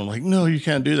of stuff. I'm like, no, you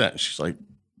can't do that. And she's like,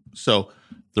 so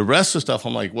the rest of the stuff,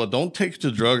 I'm like, well, don't take it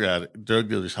to drug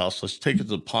dealer's house. Let's take it to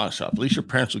the pawn shop. At least your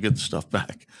parents will get the stuff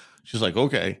back. She's like,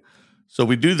 okay. So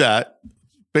we do that.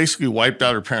 Basically wiped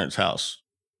out her parents' house.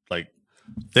 Like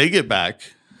they get back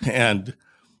and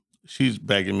she's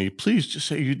begging me, please just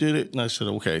say you did it. And I said,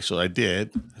 okay. So I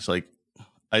did. It's like,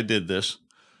 I did this.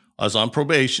 I was on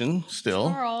probation still.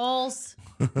 Charles.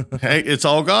 Hey, it's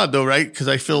all God though, right? Because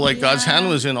I feel like God's hand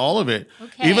was in all of it.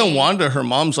 Okay. Even Wanda, her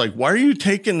mom's like, why are you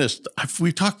taking this?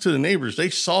 We talked to the neighbors.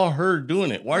 They saw her doing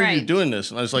it. Why are you doing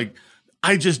this? And I was like,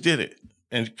 I just did it.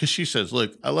 And because she says,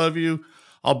 look, I love you.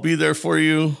 I'll be there for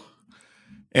you.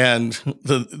 And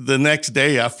the next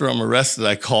day after I'm arrested,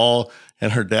 I call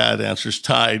and her dad answers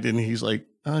tied. And he's like,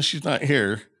 oh, she's not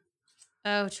here.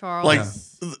 Oh, Charles. Like it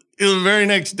was the very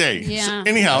next day. Yeah. So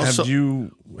anyhow. Have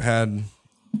you had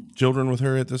children with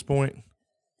her at this point?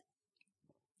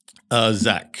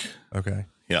 Zach. Okay.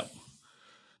 Yep.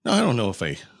 No, I don't know if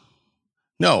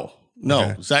No.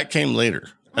 Okay. Zach came later.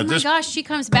 Oh my gosh, she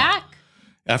comes back?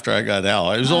 After I got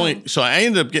out. So I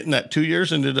ended up getting that 2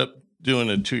 years, ended up doing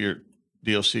a 2-year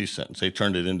DOC sentence. They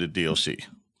turned it into DOC.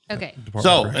 Okay.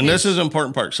 So, and this is an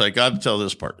important part. So I got to tell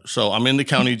this part. So I'm in the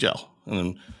county jail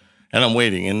and I'm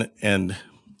waiting. And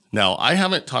now I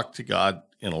haven't talked to God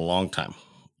in a long time.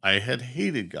 I had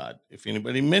hated God. If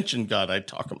anybody mentioned God, I'd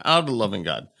talk them out of loving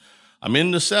God. I'm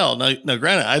in the cell. Now,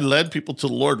 granted, I led people to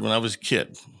the Lord when I was a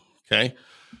kid. Okay.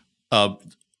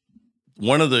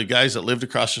 One of the guys that lived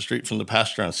across the street from the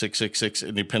pastor on 666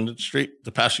 Independence Street,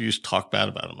 the pastor used to talk bad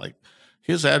about him. Like,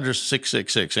 his address is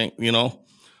 666,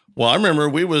 Well, I remember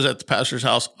we was at the pastor's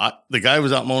house. The guy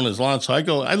was out mowing his lawn. So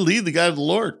I lead the guy to the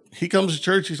Lord. He comes to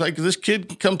church. He's like, this kid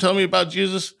can come tell me about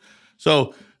Jesus.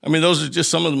 So, those are just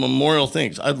some of the memorial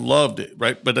things. I loved it,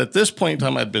 right? But at this point in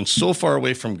time, I'd been so far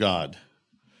away from God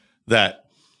that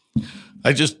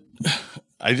I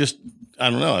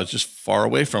don't know. I was just far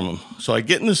away from him. So I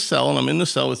get in the cell, and I'm in the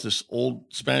cell with this old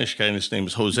Spanish guy, and his name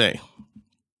is Jose.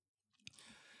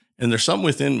 And there's something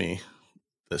within me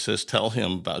that says, tell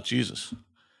him about Jesus.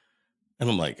 And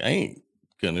I'm like, I ain't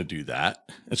going to do that.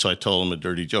 And so I told him a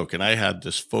dirty joke. And I had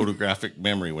this photographic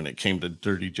memory when it came to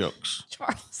dirty jokes.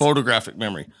 Charles. Photographic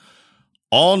memory.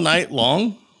 All night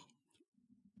long,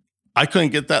 I couldn't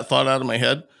get that thought out of my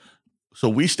head. So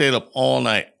we stayed up all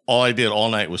night. All I did all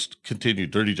night was continue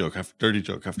dirty joke after dirty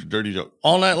joke after dirty joke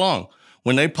all night long.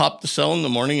 When they popped the cell in the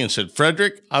morning and said,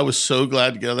 Frederick, I was so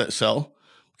glad to get out of that cell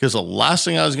because the last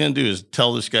thing I was going to do is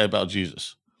tell this guy about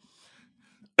Jesus.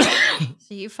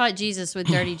 So you fought Jesus with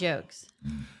dirty jokes.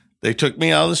 They took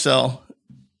me out of the cell.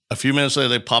 A few minutes later,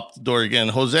 they popped the door again.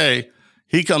 Jose,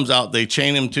 he comes out. They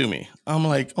chain him to me. I'm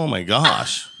like, oh, my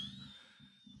gosh.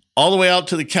 All the way out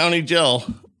to the county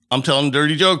jail, I'm telling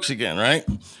dirty jokes again, right?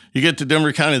 You get to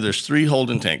Denver County, there's 3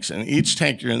 holding tanks. And each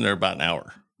tank, you're in there about an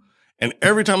hour. And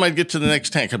every time I'd get to the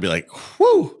next tank, I'd be like,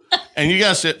 whoo. And you got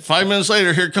to sit 5 minutes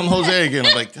later, here come Jose again.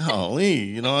 I'm like,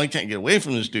 golly, I can't get away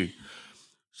from this dude.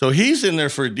 So he's in there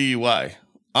for a DUI.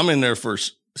 I'm in there for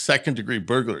second-degree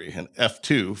burglary, an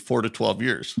F2, 4 to 12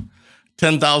 years.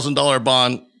 $10,000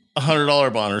 bond,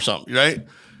 $100 bond or something, right?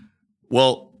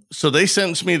 Well, so they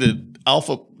sentenced me to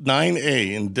Alpha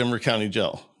 9A in Denver County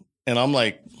Jail. And I'm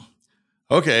like,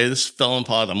 okay, this is felon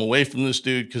pod. I'm away from this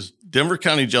dude because Denver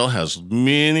County Jail has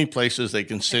many places they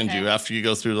can send you after you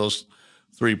go through those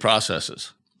 3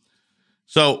 processes.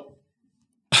 So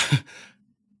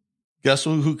guess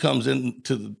who comes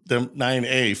into the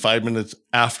 9A 5 minutes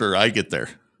after I get there?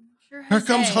 Sure, Here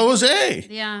comes Jose.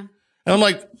 Yeah. And I'm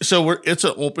like, so it's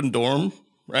an open dorm,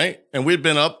 right? And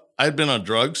I'd been on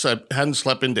drugs. I hadn't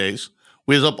slept in days.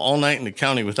 We was up all night in the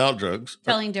county without drugs.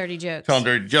 Telling dirty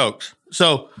jokes.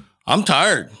 So I'm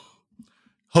tired.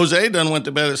 Jose done went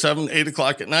to bed at 7, 8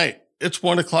 o'clock at night. It's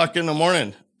 1 o'clock in the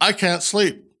morning. I can't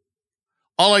sleep.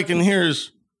 All I can hear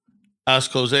is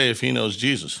ask Jose if he knows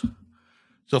Jesus.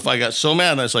 So if I got so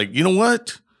mad, I was like, you know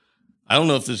what? I don't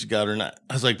know if this is God or not.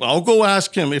 I was like, well, I'll go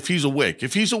ask him if he's awake.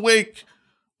 If he's awake,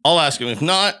 I'll ask him. If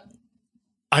not,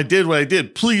 I did what I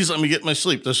did. Please let me get my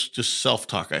sleep. That's just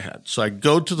self-talk I had. So I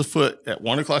go to the foot at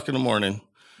 1 o'clock in the morning,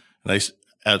 and I,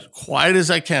 as quiet as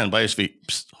I can, by his feet,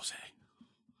 Psst, Jose.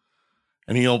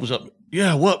 And he opens up,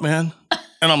 yeah, what, man?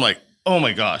 And I'm like, oh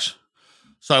my gosh.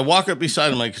 So I walk up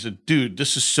beside him, I said, dude,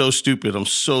 this is so stupid. I'm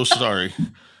so sorry.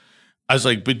 I was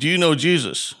like, but do you know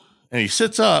Jesus? And he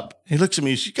sits up, he looks at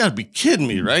me, he says, you gotta be kidding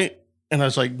me, right? And I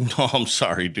was like, no, I'm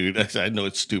sorry, dude. I said, I know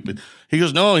it's stupid. He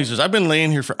goes, no, he says, I've been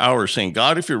laying here for hours saying,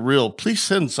 God, if you're real, please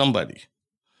send somebody.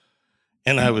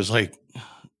 And I was like,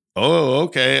 oh,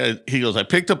 okay. He goes, I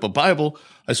picked up a Bible.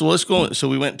 I said, well, let's go. So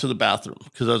we went to the bathroom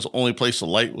because that was the only place the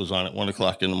light was on at 1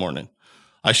 o'clock in the morning.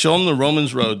 I show him the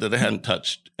Romans road that I hadn't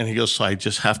touched. And he goes, so I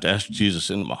just have to ask Jesus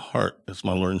into my heart as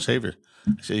my Lord and Savior.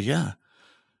 I said, yeah.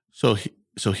 So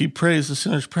he prays the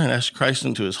sinner's prayer and asks Christ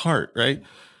into his heart, right?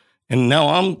 And now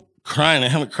I'm crying. I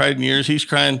haven't cried in years. He's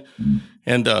crying.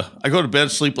 And I go to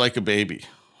bed, sleep like a baby,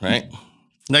 right?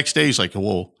 Next day, he's like,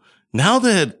 whoa, now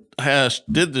that I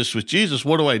did this with Jesus,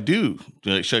 what do I do?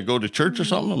 Should I go to church or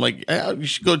something? I'm like, yeah, you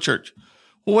should go to church.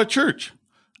 Well, what church?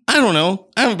 I don't know.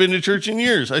 I haven't been to church in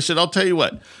years. I said, I'll tell you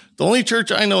what. The only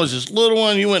church I know is this little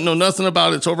one you wouldn't know nothing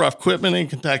about. It's over off Quitman in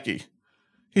Kentucky.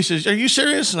 He says, are you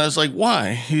serious? And I was like,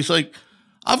 why? He's like,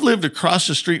 I've lived across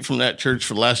the street from that church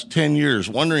for the last 10 years,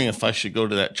 wondering if I should go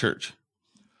to that church.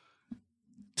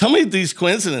 Tell me these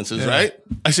coincidences, right?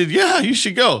 I said, yeah, you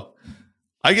should go.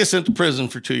 I get sent to prison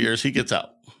for 2 years. He gets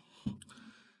out.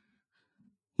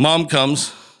 Mom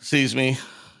comes, sees me,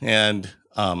 and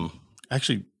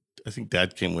actually, I think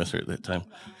Dad came with her at that time.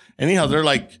 Anyhow, they're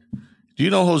like, do you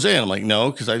know Jose? And I'm like,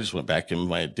 no, because I just went back in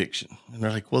my addiction. And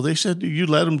they're like, well, they said you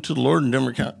led him to the Lord in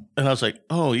Denver County. And I was like,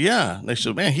 oh, yeah. And they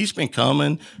said, man, he's been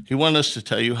coming. He wanted us to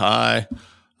tell you hi.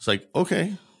 It's like,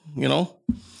 okay, you know.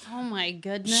 Oh, my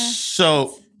goodness.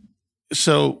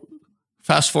 So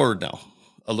fast forward now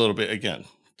a little bit again.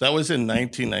 That was in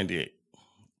 1998.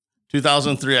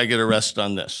 2003, I get arrested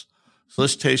on this.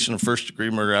 Solicitation of first-degree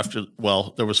murder after,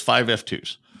 well, there was 5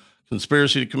 F2s.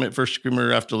 Conspiracy to commit first-degree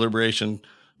murder after deliberation,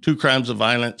 2 crimes of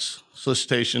violence,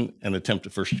 solicitation, and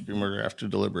attempted first-degree murder after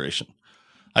deliberation.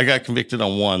 I got convicted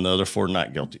on 1, the other 4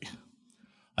 not guilty.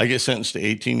 I get sentenced to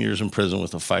 18 years in prison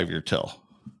with a 5-year till.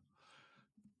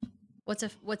 What's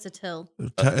a till?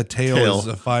 A tail is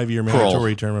a 5-year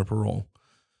mandatory term of parole.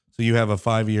 So you have a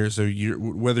 5 year. So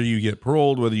whether you get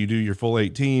paroled, whether you do your full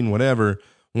 18, whatever,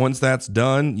 once that's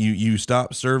done, you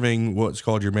stop serving what's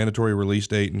called your mandatory release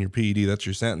date and your PED. That's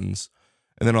your sentence.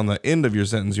 And then on the end of your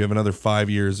sentence, you have another 5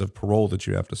 years of parole that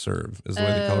you have to serve, is the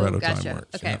way the Colorado time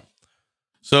works. Okay.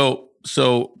 Yeah.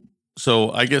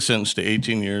 So I get sentenced to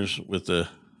 18 years with the,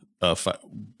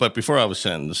 but before I was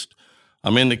sentenced,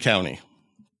 I'm in the county.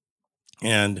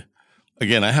 And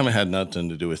again, I haven't had nothing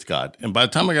to do with God. And by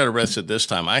the time I got arrested this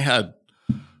time, I had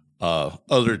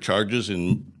other charges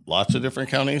in lots of different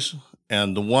counties.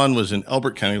 And the one was in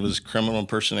Elbert County, was criminal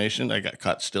impersonation. I got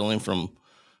caught stealing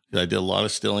I did a lot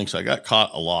of stealing, so I got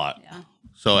caught a lot. Yeah.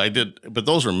 So I did, but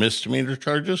those are misdemeanor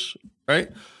charges, right?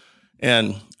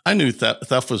 And I knew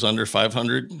theft was under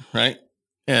 500, right?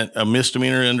 And a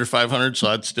misdemeanor under 500, so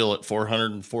I'd steal at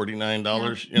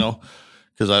 $449, you know,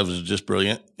 because I was just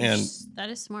brilliant. And that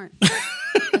is smart.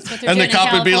 That's what they're and doing the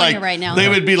cop in would be like, right now. they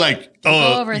would be like,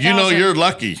 oh, you know, 1,000. you're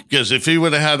lucky because if he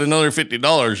would have had another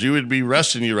 $50, you would be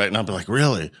arresting you right now. I'd be like,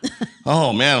 really?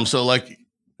 Oh man, I'm so lucky.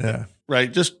 Yeah. Right.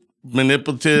 Just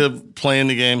manipulative, playing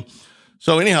the game.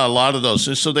 So anyhow, a lot of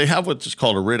those. So they have what's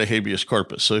called a writ of habeas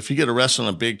corpus. So if you get arrested on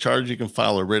a big charge, you can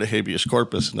file a writ of habeas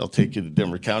corpus, and they'll take you to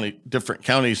different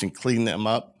counties, and clean them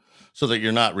up so that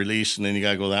you're not released. And then you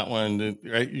got to go that one,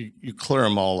 right? You clear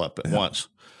them all up at once.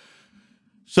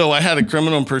 So I had a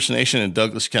criminal impersonation in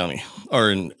Douglas County, or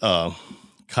in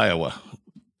Kiowa,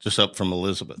 just up from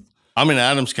Elizabeth. I'm in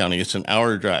Adams County. It's an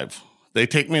hour drive. they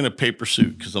take me in a paper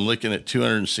suit because I'm looking at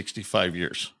 265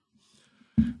 years.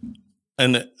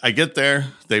 And I get there,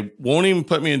 they won't even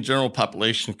put me in general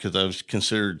population because I was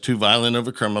considered too violent of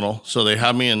a criminal. So they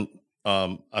have me in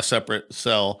a separate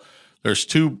cell. There's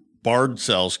 2 barred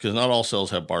cells because not all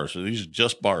cells have bars. So these are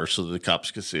just bars so that the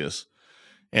cops could see us.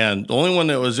 And the only one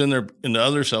that was in there in the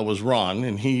other cell was Ron,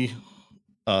 and he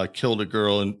killed a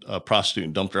girl and a prostitute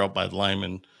and dumped her out by the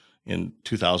lineman in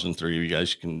 2003. You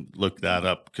guys can look that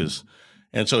up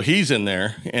and so he's in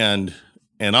there and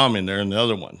I'm in there in the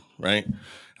other one, right?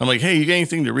 I'm like, hey, you got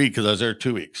anything to read? Because I was there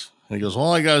 2 weeks. And he goes,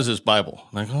 all I got is this Bible.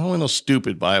 I'm like, I don't want no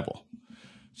stupid Bible.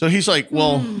 So he's like,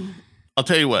 well, I'll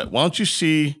tell you what, why don't you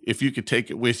see if you could take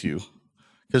it with you?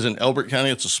 Because in Elbert County,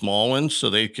 it's a small one, so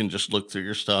they can just look through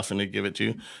your stuff and they give it to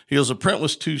you. He goes, the print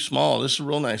was too small. This is a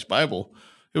real nice Bible.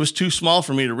 It was too small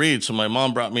for me to read, so my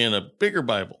mom brought me in a bigger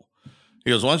Bible. He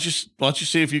goes, why don't you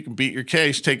see if you can beat your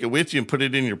case, take it with you and put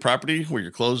it in your property where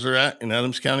your clothes are at in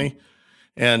Adams County.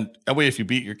 And that way, if you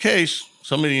beat your case,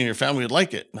 somebody in your family would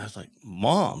like it. And I was like,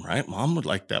 Mom, right? Mom would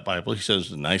like that Bible. He says it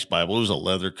was a nice Bible. It was a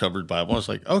leather-covered Bible. I was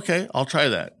like, okay, I'll try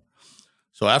that.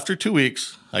 So after 2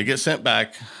 weeks, I get sent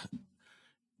back.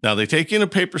 Now, they take you in a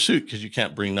paper suit because you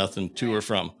can't bring nothing to or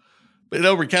from. But in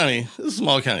Elbert County, this is a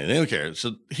small county. They don't care.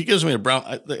 So he gives me I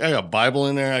got a Bible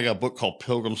in there. I got a book called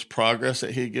Pilgrim's Progress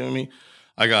that he had given me.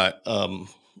 I got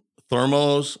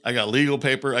thermos. I got legal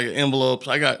paper. I got envelopes.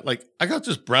 I got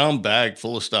this brown bag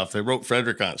full of stuff. They wrote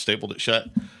Frederick on it, stapled it shut.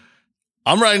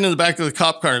 I'm riding in the back of the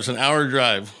cop car. It's an hour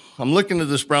drive. I'm looking at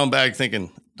this brown bag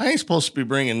thinking, I ain't supposed to be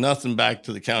bringing nothing back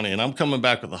to the county. And I'm coming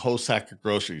back with a whole sack of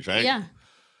groceries, right? Yeah.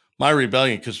 My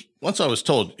rebellion, because once I was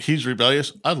told he's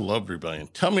rebellious, I loved rebellion.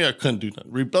 Tell me I couldn't do that.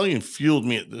 Rebellion fueled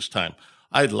me at this time.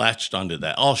 I latched onto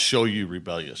that. I'll show you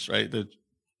rebellious, right? That's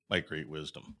my great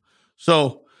wisdom.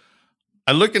 So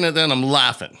I'm looking at that and I'm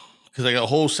laughing because I got a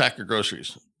whole sack of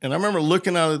groceries. And I remember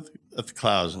looking out at the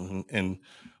clouds and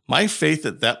my faith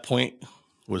at that point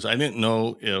was I didn't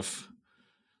know if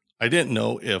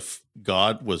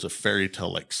God was a fairy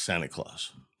tale like Santa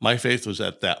Claus. My faith was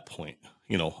at that point.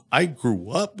 You know, I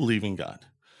grew up believing God.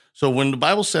 So when the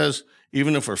Bible says,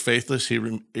 even if we're faithless, he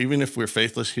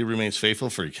remains faithful,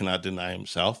 for he cannot deny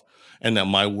himself, and that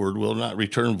my word will not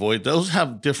return void, those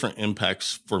have different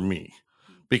impacts for me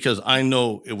because I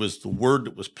know it was the word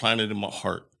that was planted in my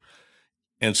heart.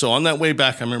 And so on that way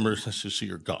back, I remember, I said, so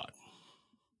you're God.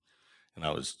 And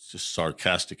I was just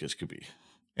sarcastic as could be.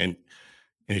 And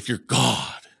if you're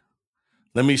God,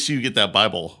 let me see you get that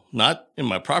Bible, not in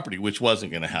my property, which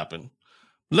wasn't going to happen.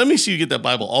 Let me see you get that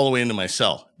Bible all the way into my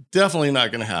cell. Definitely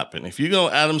not going to happen. If you go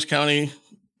Adams County,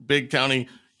 big county,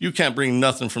 you can't bring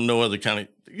nothing from no other county.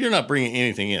 You're not bringing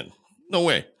anything in. No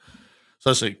way.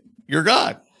 So I say, you're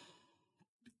God.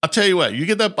 I'll tell you what, you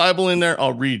get that Bible in there,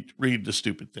 I'll read the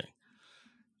stupid thing.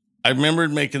 I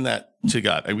remembered making that to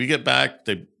God. We get back,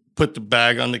 they put the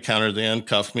bag on the counter, they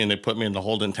uncuffed me, and they put me in the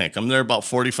holding tank. I'm there about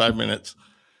 45 minutes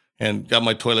and got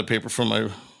my toilet paper from my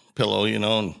pillow,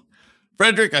 and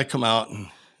Frederick, I come out, and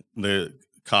the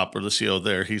cop or the CO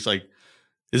there, he's like,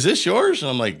 is this yours?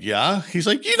 And I'm like, yeah. He's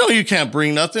like, you can't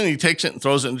bring nothing. He takes it and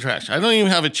throws it in the trash. I don't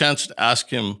even have a chance to ask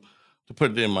him to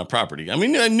put it in my property. I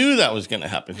mean, I knew that was going to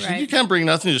happen. He said, you can't bring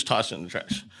nothing, just toss it in the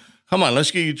trash. Come on, let's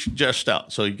get you dressed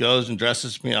out. So he goes and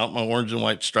dresses me out, my orange and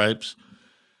white stripes.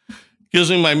 Gives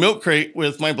me my milk crate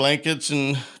with my blankets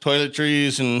and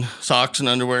toiletries and socks and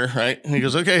underwear, right? And he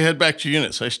goes, okay, head back to your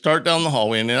unit. So I start down the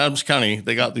hallway. And in Adams County,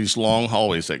 they got these long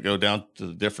hallways that go down to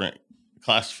the different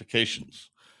classifications.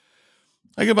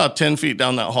 I get about 10 feet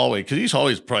down that hallway because these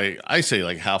hallways probably, I say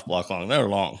like half block long. They're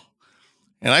long.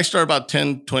 And I start about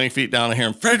 10, 20 feet down here.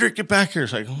 And Frederick, get back here.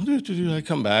 It's like, I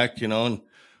come back, And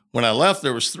when I left,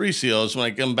 there was 3 COs. When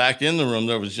I come back in the room,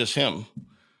 there was just him.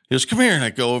 He goes, come here. And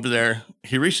I go over there.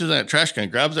 He reaches in that trash can,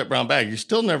 grabs that brown bag. He's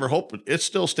still never opened. It's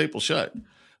still stapled shut.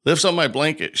 Lifts up my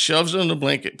blanket, shoves it in the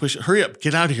blanket, push it. Hurry up.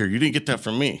 Get out of here. You didn't get that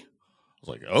from me. I was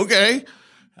like, okay.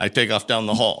 I take off down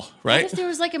the hall, right? What if there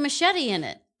was like a machete in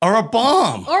it? Or a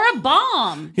bomb.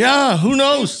 Yeah, who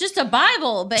knows? It's just a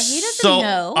Bible, but he doesn't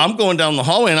know. I'm going down the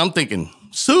hallway and I'm thinking,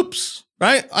 soups,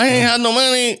 right? I ain't had no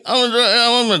money.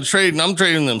 I'm going to trade, and I'm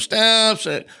trading them stamps.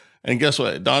 And guess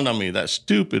what? It dawned on me that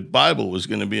stupid Bible was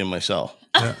going to be in my cell.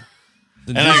 Yeah.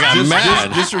 And I got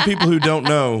mad. Just for people who don't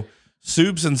know,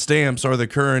 soups and stamps are the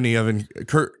currency of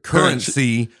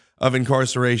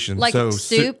incarceration. Like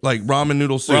soup? Like ramen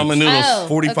noodle soup. Ramen noodles. Oh,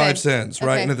 45 cents,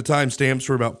 right? Okay. And at the time, stamps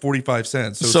were about 45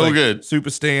 cents. So it's like good. Soup,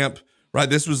 a stamp, right?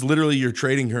 This was literally your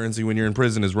trading currency when you're in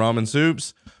prison is ramen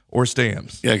soups or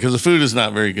stamps. Yeah, because the food is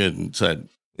not very good inside.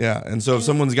 Yeah, and so if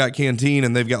someone's got canteen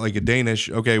and they've got like a Danish,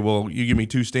 okay, well, you give me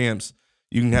 2 stamps,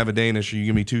 you can have a Danish, or you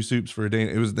give me 2 soups for a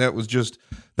Danish. That So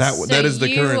is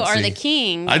the currency. You are the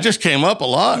king. I just came up a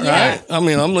lot, Yeah. right? I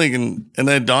mean, I'm thinking, and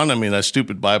then it dawned on me that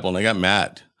stupid Bible, and I got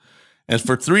mad. And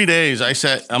for 3 days,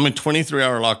 I'm in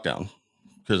 23-hour lockdown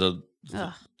because of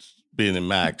being in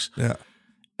Max. Yeah.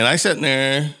 And I sat in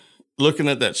there looking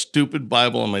at that stupid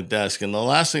Bible on my desk, and the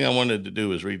last thing I wanted to do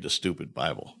was read the stupid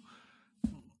Bible.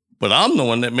 But I'm the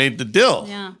one that made the deal.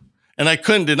 Yeah. And I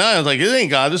couldn't deny it. I was like, it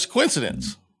ain't God, it's a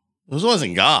coincidence. This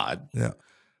wasn't God. Yeah.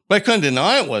 But I couldn't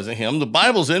deny it wasn't him. The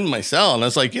Bible's in my cell. And I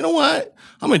was like, you know what?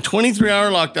 I'm in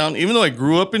 23-hour lockdown. Even though I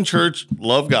grew up in church,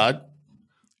 love God,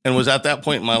 and was at that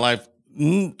point in my life,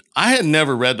 I had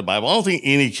never read the Bible. I don't think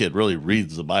any kid really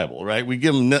reads the Bible, right? We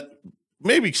give them,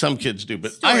 maybe some kids do,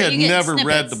 but I had never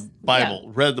read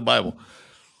the Bible.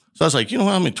 So I was like, you know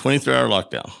what? I'm in 23-hour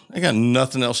lockdown. I got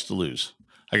nothing else to lose.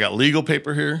 I got legal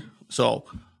paper here. So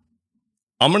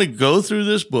I'm going to go through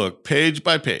this book page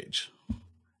by page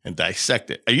and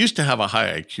dissect it. I used to have a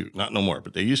high IQ, not no more,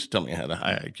 but they used to tell me I had a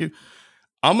high IQ.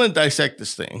 I'm going to dissect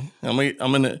this thing. I'm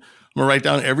going to write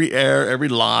down every error, every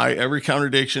lie, every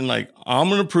contradiction. Like, I'm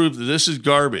going to prove that this is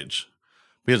garbage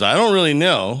because I don't really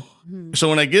know. Mm-hmm. So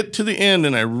when I get to the end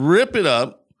and I rip it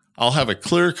up, I'll have a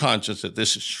clear conscience that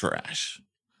this is trash.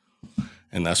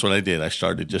 And that's what I did. I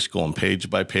started just going page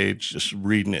by page, just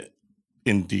reading it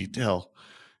in detail.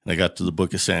 And I got to the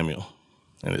book of Samuel.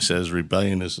 And it says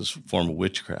rebellion is a form of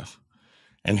witchcraft.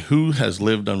 And who has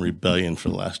lived on rebellion for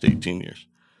the last 18 years?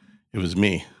 It was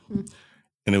me. Mm-hmm.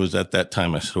 And it was at that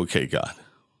time I said, okay, God,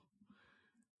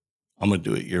 I'm going to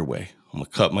do it your way. I'm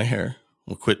going to cut my hair.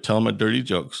 I'm going to quit telling my dirty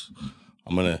jokes.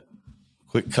 I'm going to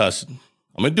quit cussing.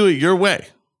 I'm going to do it your way.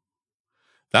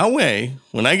 That way,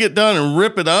 when I get done and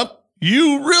rip it up,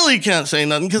 you really can't say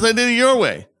nothing because I did it your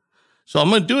way. So I'm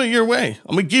going to do it your way.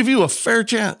 I'm going to give you a fair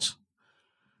chance.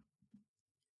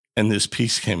 And this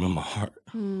peace came in my heart.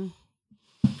 Mm.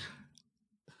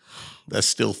 That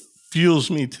still fuels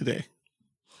me today.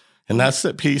 And that's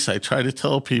the peace I try to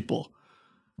tell people.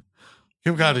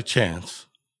 Give God a chance.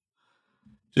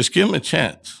 Just give him a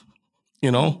chance,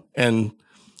 And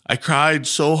I cried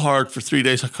so hard for 3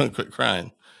 days, I couldn't quit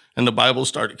crying. And the Bible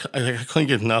started, I couldn't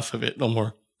get enough of it no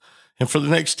more. And for the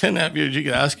next 10.5 years, you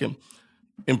could ask him.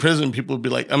 In prison, people would be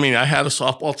like, I had a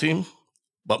softball team,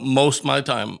 but most of my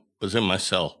time was in my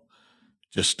cell,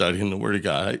 just studying the Word of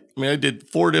God. I did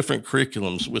 4 different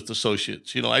curriculums with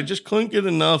associates. I just couldn't get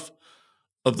enough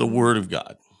of the Word of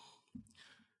God.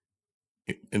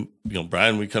 And,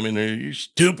 Brian, we come in there, you're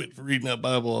stupid for reading that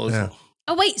Bible all the time.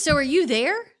 Oh, wait, so are you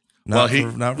there? Not for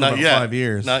about 5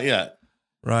 years. Not yet.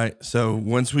 Right. So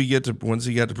once he got to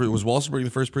prison, was Walsenburg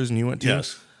the first prison you went to?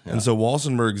 Yes. Yeah. And so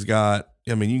Walsenburg's got,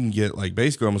 you can get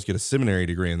basically almost get a seminary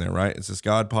degree in there, right? It's this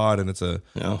God pod and it's a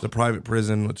private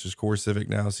prison, which is Core Civic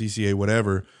now, CCA,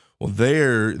 whatever. Well,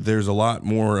 there's a lot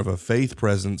more of a faith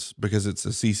presence because it's a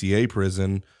CCA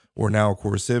prison or now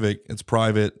Core Civic. It's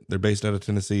private. They're based out of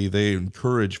Tennessee. They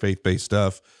encourage faith-based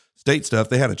stuff, state stuff.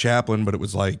 They had a chaplain, but it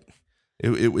was like,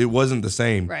 it wasn't the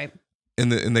same. Right.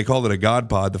 And they called it a God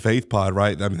pod, the faith pod,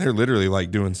 right? They're literally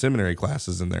like doing seminary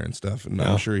classes in there and stuff. And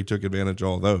I'm sure he took advantage of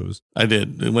all those. I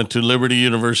did. I went to Liberty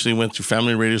University, went through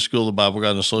Family Radio School, the Bible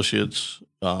God and Associates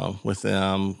with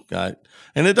them.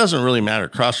 And it doesn't really matter.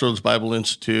 Crossroads Bible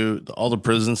Institute, all the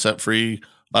prisons set free,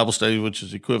 Bible study, which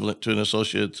is equivalent to an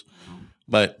associate's.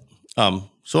 But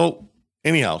so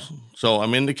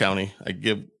I'm in the county. I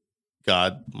give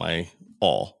God my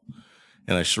all.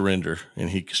 And I surrender,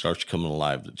 and he starts coming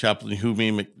alive. The chaplain,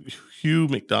 Hugh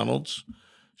McDonald's,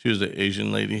 she was an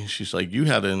Asian lady. She's like, you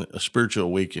had a spiritual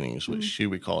awakening is what she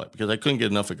would call it, because I couldn't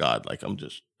get enough of God.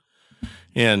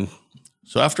 And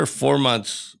so after 4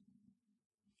 months,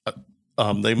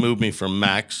 they moved me from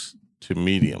max to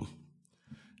medium.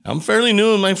 I'm fairly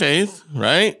new in my faith,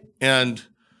 right? And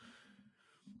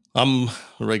I'm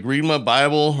reading my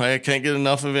Bible, right? I can't get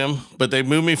enough of him. But they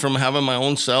moved me from having my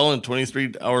own cell in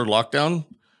 23-hour lockdown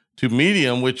to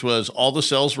medium, which was all the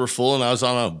cells were full, and I was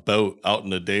on a boat out in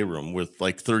the day room with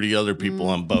 30 other people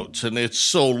on boats. And it's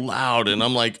so loud. And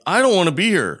I'm like, I don't want to be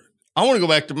here. I want to go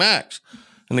back to max.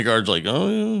 And the guard's like,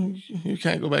 oh, you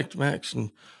can't go back to max.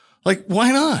 And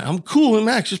why not? I'm cool in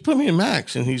max. Just put me in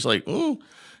max. And he's like,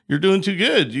 you're doing too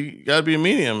good. You got to be a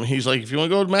medium. He's like, if you want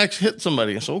to go to max, hit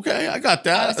somebody. I said, okay, I got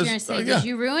that. I was going to say, did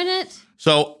you ruin it?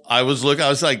 So I was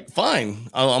like, fine.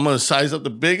 I'm going to size up the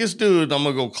biggest dude. I'm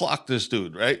going to go clock this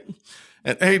dude, right?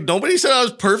 And hey, nobody said I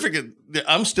was perfect.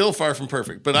 I'm still far from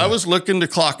perfect, but I was looking to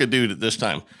clock a dude at this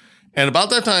time. And about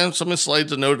that time, somebody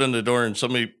slides a note on the door and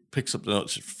somebody picks up the note and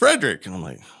says, Frederick. And I'm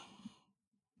like,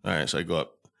 all right. So I go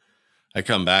up. I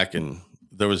come back and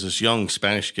there was this young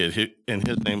Spanish kid, and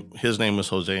his name was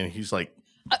Jose, and he's like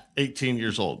 18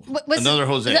 years old. Another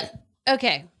Jose.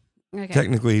 Okay.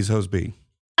 Technically, he's Hose B.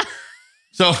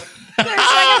 So I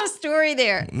got a story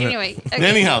there. Anyway. Okay.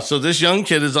 Anyhow, so this young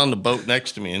kid is on the boat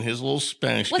next to me, and his little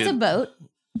Spanish kid. What's a boat?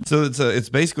 So it's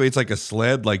basically like a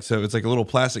sled, so it's like a little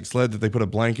plastic sled that they put a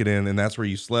blanket in, and that's where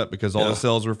you slept because all the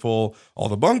cells were full, all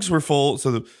the bunks were full.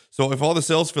 So if all the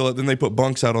cells fill up, then they put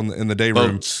bunks out in the day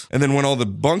room, and then when all the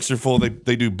bunks are full, they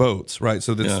do boats, right?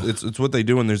 So it's what they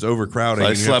do when there's overcrowding. So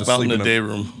I slept out in the day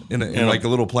room in like a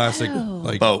little plastic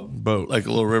boat, like a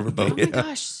little river boat. Oh my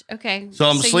gosh! Okay, so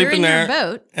I'm sleeping you're in there,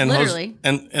 your boat, literally,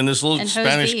 and this little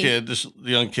Spanish kid, this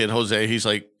young kid Jose, he's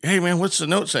like, "Hey man, what's the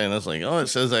note saying?" I was like, "Oh, it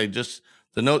says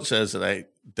the note says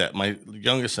that my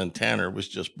youngest son Tanner was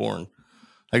just born."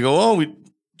 I go,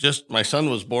 my son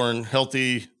was born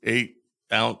healthy, 8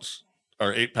 pounds.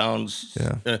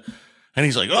 Yeah. And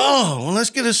he's like, "Oh, well, let's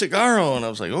get a cigarro." And I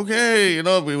was like, "Okay." We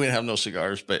didn't have no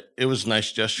cigars, but it was a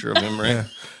nice gesture of him, right? Yeah.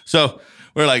 So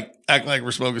we're like, acting like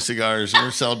we're smoking cigars and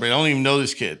we're celebrating. I don't even know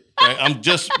this kid, right? I'm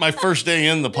just my first day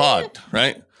in the pod,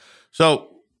 right?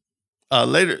 So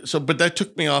later, but that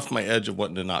took me off my edge of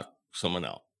wanting to knock someone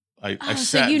out. I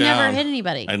sat so you down. never hit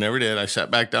anybody? I never did. I sat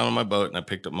back down on my boat and I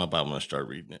picked up my Bible and I started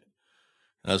reading it.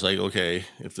 And I was like, okay,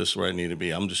 if this is where I need to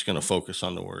be, I'm just going to focus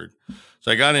on the word.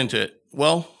 So I got into it.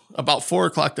 Well, about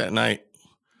 4:00 that night,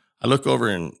 I look over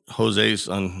and Jose's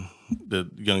on the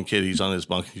young kid. He's on his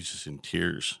bunk. He's just in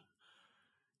tears.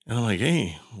 And I'm like,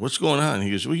 "Hey, what's going on?" He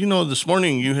goes, "Well, this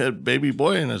morning you had baby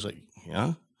boy." And I was like,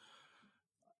 "Yeah."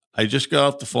 I just got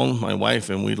off the phone with my wife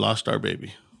and we lost our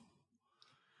baby.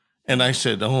 And I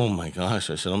said, "Oh my gosh."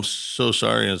 I said, "I'm so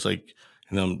sorry." I was like,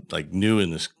 and I'm like new in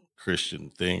this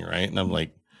Christian thing, right? And I'm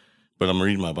like, but I'm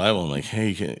reading my Bible. I'm like,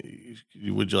 "Hey,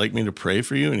 would you like me to pray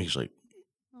for you?" And he's like,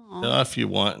 "Yeah, if you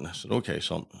want." And I said, "Okay."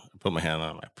 So I put my hand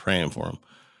on him. I'm praying for him.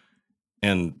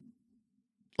 And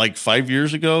like 5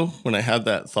 years ago, when I had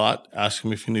that thought, ask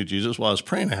him if he knew Jesus, while I was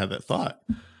praying, I had that thought.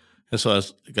 And so I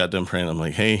got done praying. I'm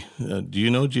like, "Hey, do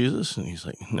you know Jesus?" And he's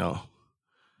like, "No."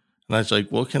 And I was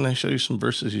like, "Well, can I show you some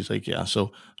verses?" He's like, "Yeah."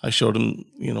 So I showed him,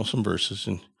 some verses.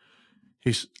 And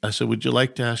I said, "Would you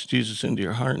like to ask Jesus into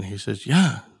your heart?" And he says,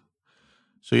 "Yeah."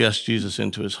 So he asked Jesus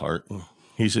into his heart. And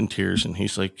he's in tears. And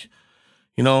he's like,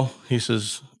 he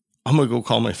says, "I'm going to go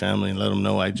call my family and let them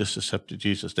know I just accepted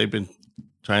Jesus. They've been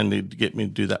trying to get me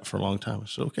to do that for a long time." I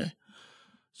said, "Okay."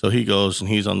 So he goes and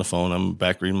he's on the phone. I'm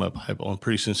back reading my Bible. And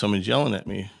pretty soon somebody's yelling at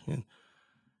me.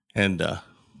 And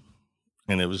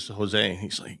it was Jose. And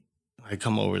he's like, I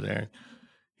come over there.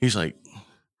 He's like,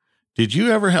 "Did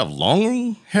you ever have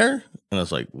long hair?" And I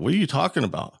was like, "What are you talking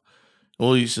about?"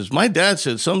 Well, he says, "My dad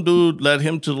said some dude led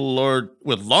him to the Lord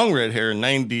with long red hair in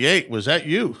 98. Was that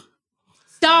you?"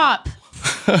 Stop.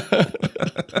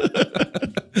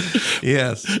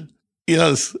 Yes.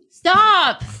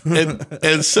 Stop.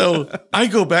 And so I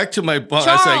go back to my boss.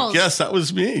 I was like, "Yes, that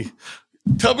was me.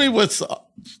 Tell me what's the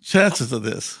chances of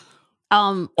this."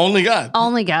 Only God.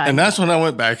 Only God. And that's when I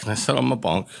went back and I sat on my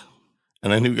bunk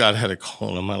and I knew God had a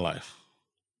call in my life.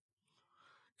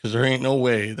 Because there ain't no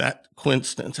way that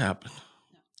coincidence happened.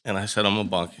 And I sat on my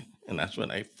bunk and that's when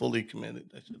I fully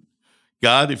committed. I said,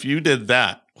 "God, if you did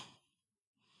that,"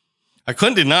 I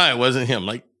couldn't deny it wasn't him.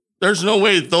 Like, there's no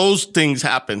way those things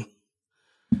happen.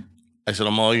 I said,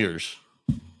 "I'm all yours.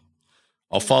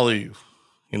 I'll follow you,"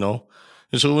 And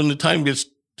so when the time gets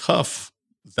tough,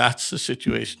 that's the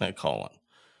situation I call on.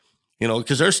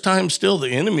 Because there's times still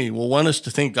the enemy will want us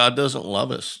to think God doesn't love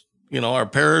us. Our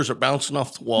prayers are bouncing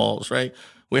off the walls, right?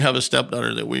 We have a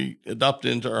stepdaughter that we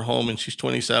adopted into our home, and she's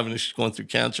 27 and she's going through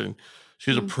cancer, and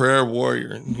she's a prayer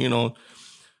warrior. And,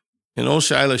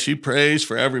 Shyla, she prays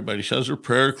for everybody. She has her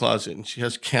prayer closet, and she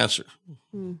has cancer.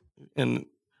 And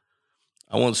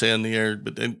I won't say on the air,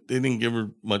 but they didn't give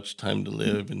her much time to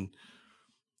live. And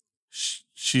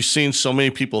she's seen so many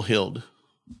people healed,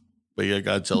 but yet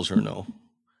God tells her no.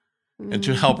 And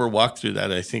to help her walk through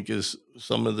that, I think, is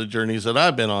some of the journeys that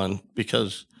I've been on,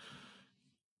 because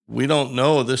we don't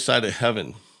know this side of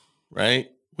heaven,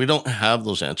 right? We don't have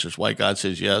those answers. Why God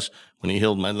says yes when he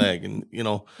healed my leg. And,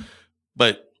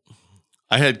 but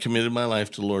I had committed my life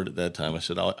to the Lord at that time. I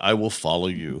said, I will follow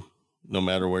you no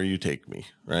matter where you take me,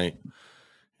 right?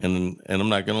 And I'm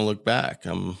not going to look back.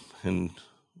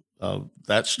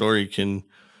 That story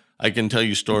I can tell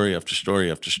you story after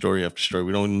story after story after story.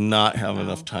 We don't not have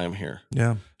enough time here.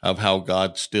 Yeah. Of how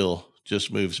God still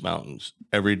just moves mountains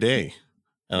every day.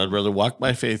 And I'd rather walk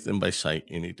by faith than by sight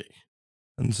any day.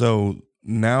 And so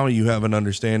now you have an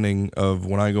understanding of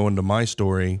when I go into my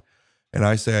story and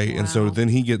I say, and so then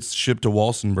he gets shipped to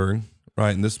Walsenburg,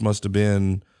 right? And this must have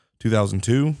been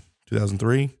 2002,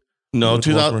 2003? No,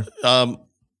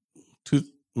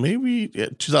 maybe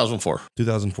 2004.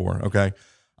 2004. Okay.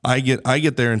 I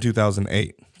get there in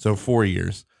 2008. So 4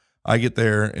 years. I get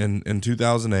there in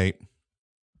 2008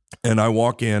 and I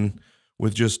walk in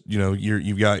with just,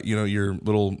 you've got,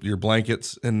 your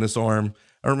blankets in this arm.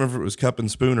 I don't remember if it was cup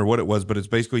and spoon or what it was, but it's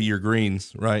basically your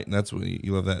greens, right? And that's what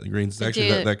you love, that greens. It's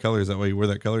actually that color. Is that why you wear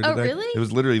that color today? Oh, really? It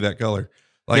was literally that color.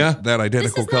 That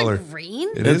identical color. Not green?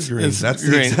 It is green. That's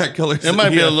green. the exact color. It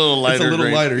might be a little lighter. It's a little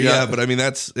green. lighter, yeah. But I mean,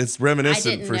 it's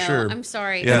reminiscent for sure. I'm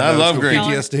sorry. Yeah, and I love green.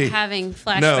 PTSD. Having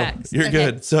flashbacks. No, you're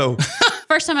good. So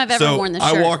first time I've ever worn this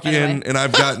shirt. I walk in and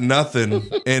I've got nothing,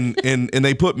 and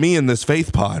they put me in this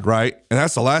faith pod, right? And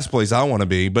that's the last place I want to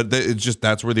be. But it's just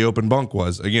that's where the open bunk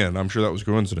was. Again, I'm sure that was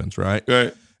coincidence, right?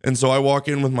 Right. And so I walk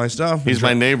in with my stuff. He's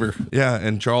my neighbor. Yeah,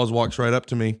 and Charles walks right up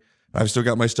to me. I've still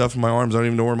got my stuff in my arms. I don't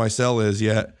even know where my cell is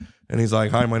yet. And he's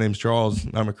like, "Hi, my name's Charles.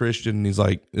 I'm a Christian." And he's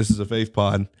like, "This is a faith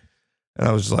pod." And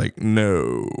I was just like,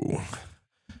 "No."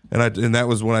 And that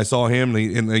was when I saw him.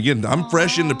 And again, I'm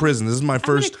fresh into prison. This is my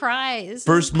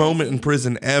first moment in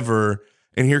prison ever.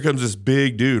 And here comes this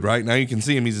big dude. Right now, you can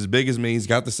see him. He's as big as me. He's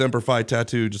got the Semper Fi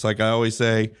tattoo, just like I always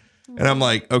say. And I'm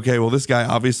like, okay, well, this guy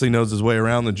obviously knows his way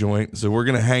around the joint, so we're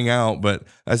gonna hang out. But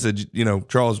I said,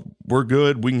 Charles, we're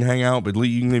good. We can hang out, but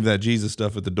you can leave that Jesus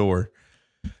stuff at the door.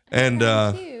 And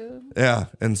yeah,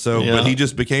 and so, but he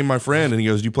just became my friend. And he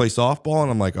goes, "Do you play softball?"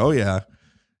 And I'm like, "Oh yeah."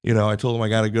 I told him I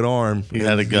got a good arm. He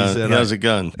had a gun. He has a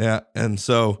gun. Yeah, and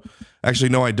so actually,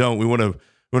 no, I don't. We want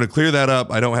to clear that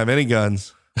up. I don't have any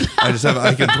guns.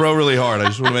 I can throw really hard. I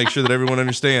just want to make sure that everyone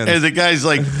understands. Hey, the guy's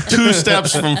like 2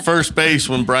 steps from first base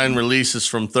when Brian releases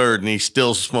from third, and he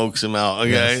still smokes him out. Okay,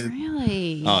 Yes.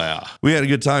 Really? Oh yeah, we had a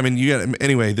good time, and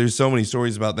anyway. There's so many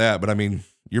stories about that, but I mean,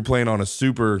 you're playing on a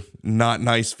super not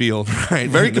nice field, right?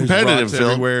 Very competitive field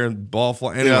everywhere, ball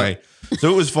fly. Anyway,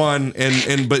 so it was fun,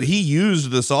 but he used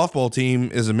the softball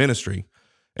team as a ministry.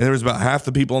 And there was about half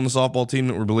the people on the softball team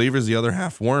that were believers, the other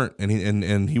half weren't,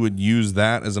 and he would use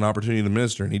that as an opportunity to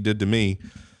minister, and he did to me.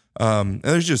 And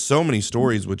there's just so many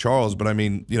stories with Charles. But I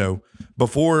mean,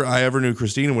 before I ever knew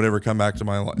Christina would ever come back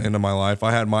to into my life,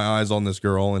 I had my eyes on this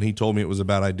girl, and he told me it was a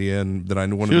bad idea, and that I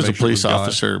wanted to make sure. She was a police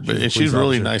officer, but she's a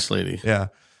really nice lady. Yeah.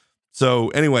 So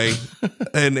anyway,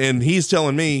 and he's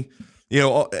telling me,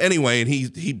 anyway, and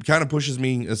he kind of pushes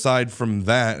me aside from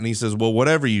that, and he says, "Well,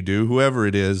 whatever you do, whoever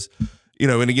it is."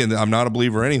 And again, I'm not a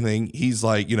believer or anything. He's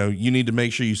like, you need to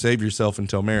make sure you save yourself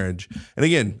until marriage. And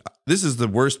again, this is the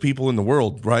worst people in the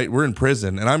world, right? We're in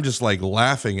prison. And I'm just like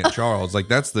laughing at Charles. Like,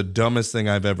 that's the dumbest thing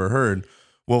I've ever heard.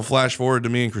 Well, flash forward to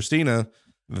me and Christina,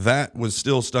 that was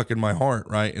still stuck in my heart,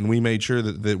 right? And we made sure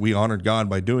that we honored God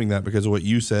by doing that because of what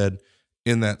you said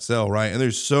in that cell, right? And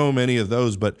there's so many of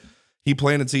those, but he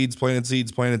planted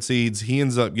seeds. He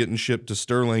ends up getting shipped to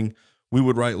Sterling. We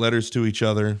would write letters to each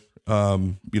other.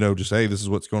 Just, hey, this is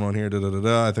what's going on here.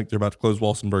 I think they're about to close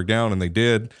Walsenburg down, and they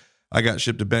did. I got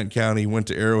shipped to Bent County, went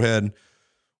to Arrowhead,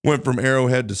 went from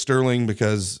Arrowhead to Sterling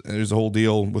because there's a whole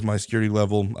deal with my security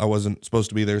level. I wasn't supposed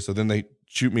to be there. So then they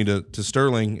shoot me to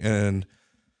Sterling, and,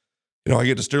 I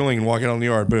get to Sterling and walk out on the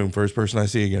yard. Boom. First person I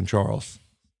see again, Charles.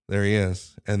 There he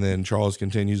is. And then Charles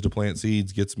continues to plant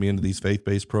seeds, gets me into these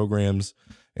faith-based programs,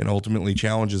 and ultimately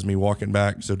challenges me walking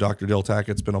back. So Dr. Del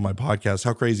Tackett's been on my podcast.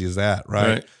 How crazy is that,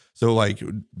 right? So like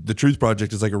the Truth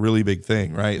Project is like a really big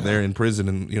thing, right? They're in prison,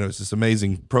 and it's this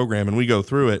amazing program, and we go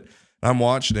through it. I'm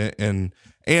watching it, and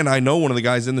I know one of the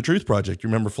guys in the Truth Project. You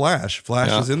remember Flash? Flash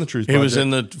was in the Truth Project. He was in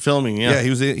the filming. Yeah,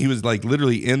 he was like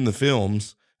literally in the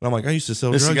films. And I'm like, I used to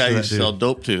sell drugs. This guy to that used to dude. sell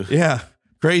dope too. Yeah,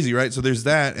 crazy, right? So there's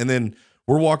that, and then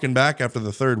we're walking back after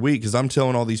the third week because I'm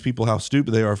telling all these people how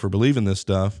stupid they are for believing this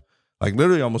stuff. Like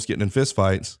literally almost getting in fist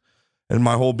fights. And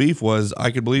my whole beef was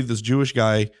I could believe this Jewish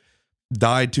guy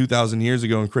died 2,000 years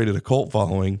ago and created a cult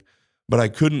following, but I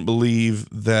couldn't believe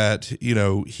that,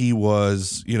 he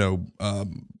was,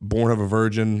 born of a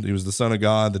virgin. He was the son of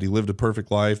God, that he lived a perfect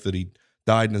life, that he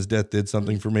died and his death did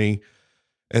something for me,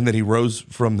 and that he rose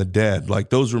from the dead. Like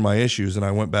those were my issues. And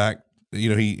I went back,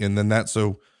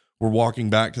 so we're walking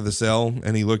back to the cell,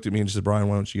 and he looked at me and said, "Brian,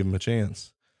 why don't you give him a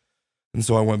chance?" And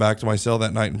so I went back to my cell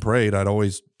that night and prayed. I'd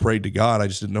always prayed to God. I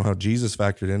just didn't know how Jesus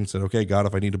factored in and said, "Okay, God,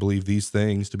 if I need to believe these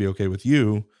things to be okay with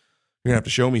you, you're gonna have to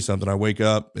show me something." I wake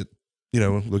up,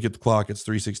 look at the clock. It's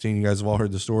 3:16. You guys have all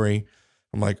heard the story.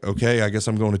 I'm like, okay, I guess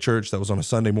I'm going to church. That was on a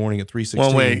Sunday morning at 3:16.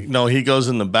 Well, wait, no, he goes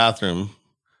in the bathroom,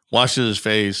 washes his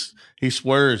face. He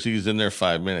swears he's in there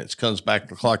 5 minutes. Comes back,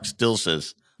 the clock still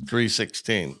says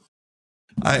 3:16.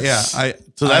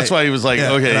 So that's why he was like,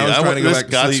 okay, this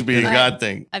got to be a God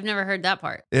thing. I've never heard that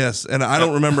part. Yes, and I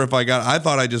don't remember if I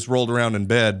thought I just rolled around in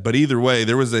bed, but either way,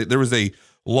 there was a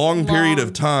long period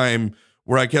of time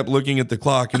where I kept looking at the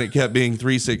clock and it kept being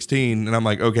 3:16. And I'm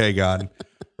like, okay, God.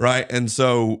 Right. And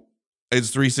so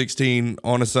it's 3:16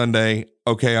 on a Sunday.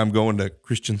 Okay, I'm going to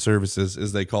Christian services,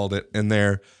 as they called it in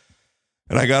there.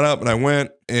 And I got up and I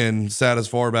went and sat as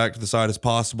far back to the side as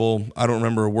possible. I don't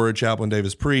remember a word Chaplain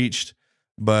Davis preached,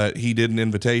 but he did an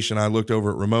invitation. I looked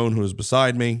over at Ramon, who was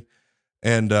beside me,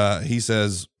 and he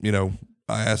says, you know,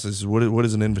 I asked, I said, what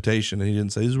is an invitation? And he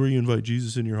didn't say, this is where you invite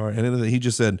Jesus in your heart. And he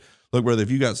just said, look, brother,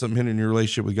 if you got something hidden in your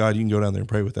relationship with God, you can go down there and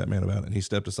pray with that man about it. And he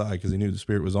stepped aside because he knew the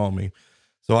Spirit was on me.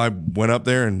 So I went up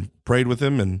there and prayed with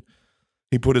him, and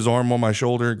he put his arm on my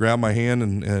shoulder, grabbed my hand,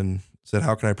 and said,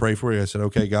 how can I pray for you? I said,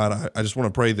 okay, God, I just want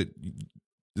to pray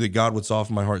that God would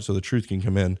soften my heart so the truth can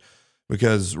come in,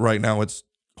 because right now it's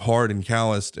hard and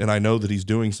calloused, and I know that he's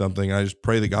doing something. I just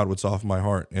pray that God would soften my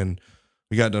heart. And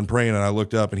we got done praying, and I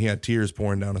looked up, and he had tears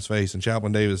pouring down his face. And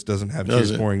Chaplain Davis doesn't have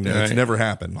tears pouring down. It's never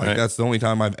happened. Like that's the only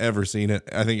time I've ever seen it.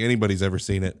 I think anybody's ever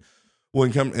seen it. Well,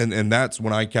 and that's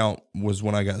when I count was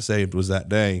when I got saved, was that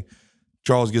day.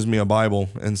 Charles gives me a Bible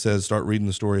and says, start reading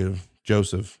the story of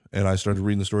Joseph. And I started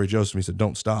reading the story of Joseph. He said,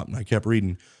 don't stop. And I kept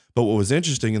reading. But what was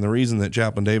interesting, and the reason that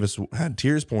Chaplain Davis had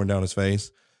tears pouring down his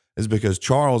face, is because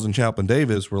Charles and Chaplain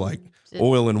Davis were like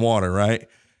oil and water, right?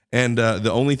 And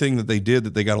the only thing that they did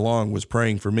that they got along was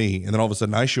praying for me. And then all of a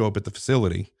sudden I show up at the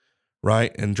facility,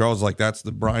 right? And Charles is like, that's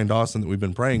the Brian Dawson that we've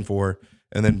been praying for.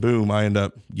 And then boom, I end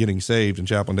up getting saved, and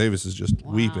Chaplain Davis is just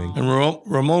weeping. And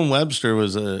Ramon Webster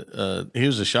was he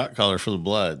was a shot caller for the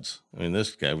Bloods. I mean,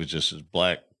 this guy was just as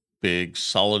black, big,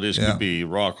 solid as could be,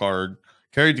 rock hard,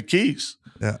 carried the keys.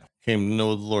 Yeah. Came to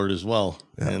know the Lord as well.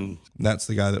 Yeah. And that's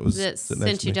the guy that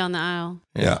sent you down the aisle.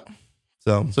 Yeah.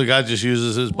 So God just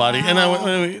uses his body. And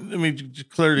let me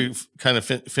clearly kind of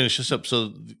finish this up.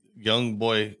 So young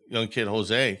kid,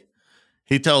 Jose,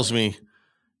 he tells me,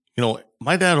 you know,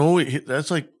 my dad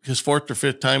that's like his 4th or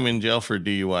 5th time in jail for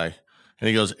DUI. And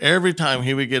he goes, every time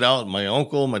he would get out, my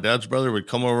uncle, my dad's brother would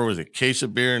come over with a case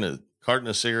of beer and a carton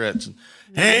of cigarettes. And,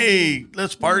 hey,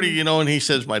 let's party, you know. And he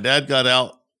says, my dad got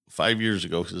out 5 years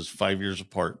ago, because it's 5 years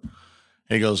apart. And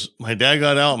he goes, my dad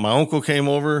got out, my uncle came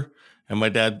over, and my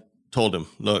dad told him,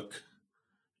 look,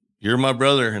 you're my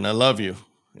brother and I love you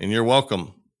and you're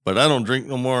welcome, but I don't drink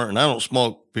no more and I don't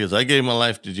smoke because I gave my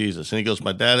life to Jesus. And he goes,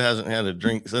 my dad hasn't had a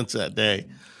drink since that day.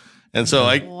 And so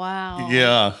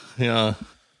yeah.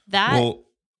 That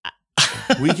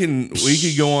we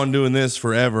could go on doing this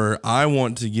forever. I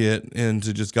want to get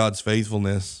into just God's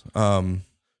faithfulness.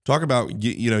 Talk about,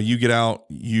 you get out,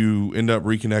 you end up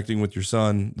reconnecting with your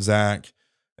son, Zach,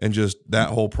 and just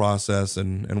that whole process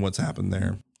and what's happened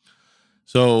there.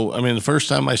 So, I mean, the first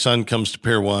time my son comes to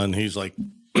Pier 1, he's like,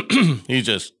 he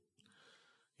just,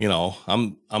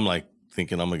 I'm like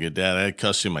thinking I'm a good dad. I had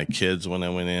custody of my kids when I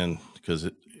went in because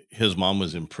his mom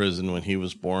was in prison when he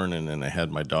was born, and then I had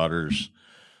my daughters.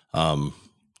 And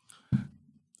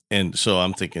so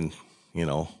I'm thinking,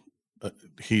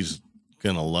 he's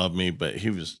going to love me, but he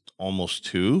was almost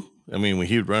 2. I mean, when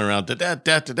he would run around, dad,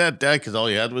 because all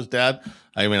he had was dad.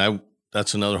 I mean,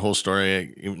 that's another whole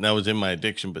story. That was in my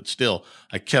addiction, but still,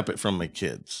 I kept it from my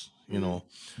kids,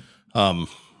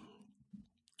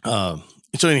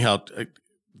 So anyhow,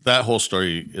 that whole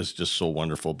story is just so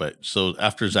wonderful. But so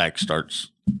after Zach starts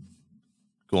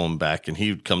going back, and he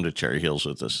would come to Cherry Hills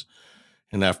with us,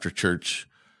 and after church,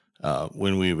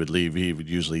 when we would leave, he would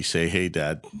usually say, hey,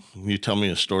 Dad, can you tell me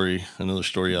another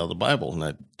story out of the Bible? And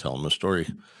I'd tell him a story.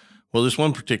 Well, this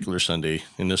one particular Sunday,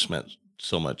 and this meant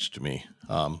so much to me,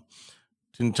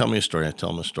 didn't tell me a story. I tell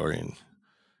him a story, and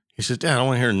he said, Dad, I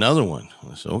want to hear another one.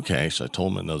 I said, okay. So I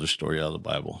told him another story out of the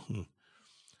Bible.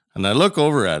 And I look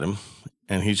over at him,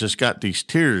 and he's just got these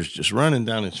tears just running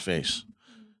down his face,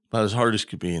 about as hard as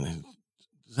could be. And I said,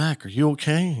 Zach, are you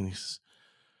okay? And he says,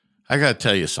 I got to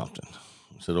tell you something.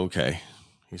 I said, okay.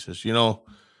 He says,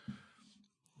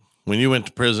 when you went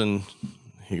to prison,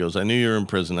 he goes, I knew you were in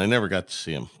prison. I never got to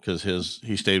see him because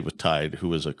he stayed with Tide, who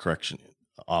was a correction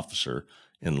officer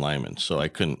in Lyman. So I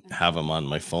couldn't have him on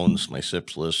my phones, my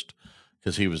SIPs list,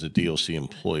 because he was a DOC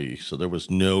employee. So there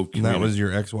was no community. And that was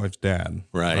your ex-wife's dad.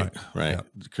 Right. Yeah.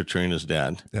 Katrina's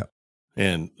dad. Yeah.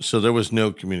 And so there was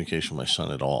no communication with my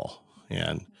son at all.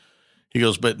 And he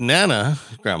goes, but Nana,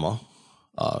 grandma,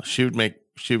 she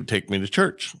would take me to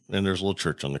church. And there's a little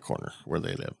church on the corner where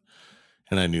they live.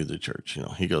 And I knew the church,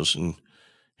 He goes,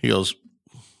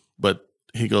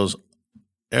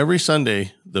 every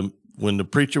Sunday, when the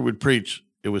preacher would preach,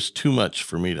 it was too much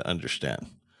for me to understand.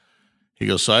 He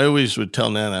goes, so I always would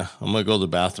tell Nana, I'm going to go to the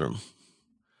bathroom.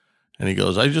 And he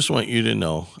goes, I just want you to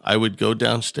know, I would go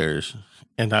downstairs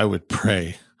and I would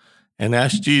pray and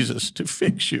ask Jesus to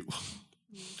fix you.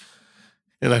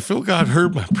 And I feel God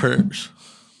heard my prayers.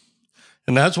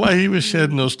 And that's why he was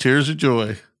shedding those tears of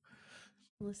joy.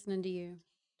 Listening to you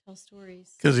tell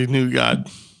stories. Because he knew God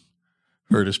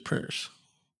heard his prayers.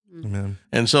 Amen.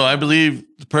 And so I believe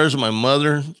the prayers of my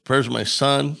mother, the prayers of my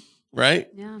son, right?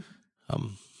 Yeah.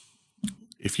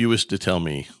 If you was to tell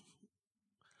me,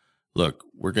 look,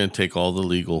 we're going to take all the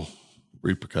legal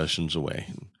repercussions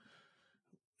away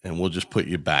and we'll just put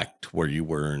you back to where you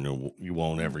were and you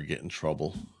won't ever get in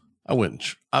trouble. I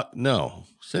wouldn't. No,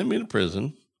 send me to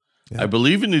prison. Yeah. I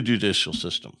believe in the judicial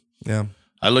system. Yeah.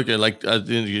 I look at, like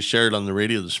you shared on the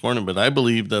radio this morning, but I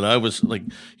believe that I was like,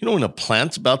 when a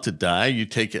plant's about to die, you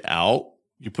take it out,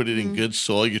 you put it in good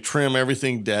soil, you trim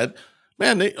everything dead.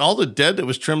 Man, all the dead that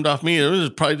was trimmed off me, there was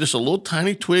probably just a little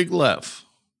tiny twig left.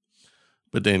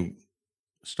 But then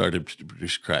started to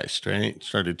produce Christ, right?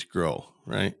 Started to grow,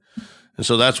 right? And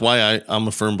so that's why I'm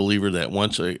a firm believer that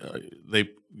once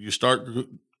you start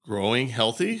growing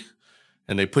healthy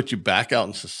and they put you back out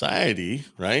in society,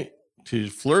 right, to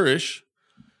flourish,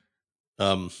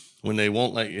 when they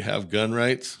won't let you have gun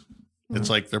rights, it's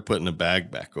like they're putting a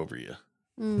bag back over you.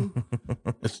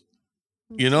 It's,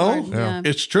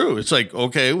 it's true. It's like,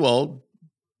 okay, well,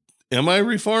 am I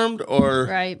reformed or?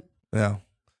 Right. Yeah.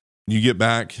 You get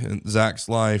back in Zach's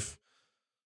life.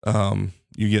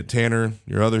 You get Tanner,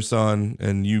 your other son,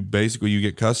 and you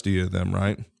get custody of them,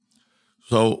 right?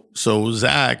 So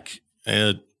Zach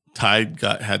had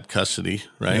custody,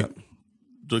 right? Yep.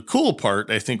 The cool part,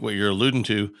 I think what you're alluding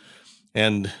to,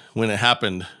 and when it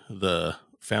happened, the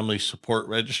Family Support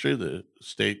Registry, the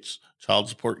state's child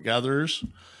support gatherers,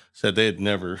 said they had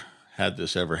never had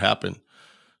this ever happen.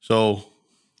 So,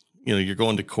 you're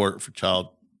going to court for child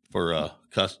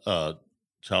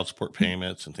support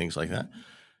payments and things like that.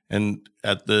 And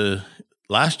at the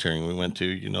last hearing we went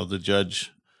to, the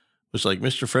judge was like,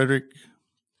 Mr. Frederick,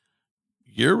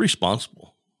 you're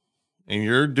responsible and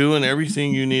you're doing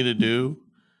everything you need to do.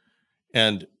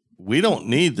 And we don't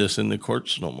need this in the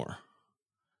courts no more.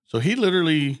 So he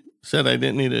literally said, I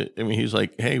didn't need it. I mean, he's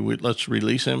like, hey, let's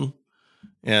release him.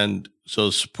 And so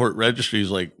support registry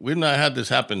is like, we've not had this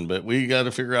happen, but we got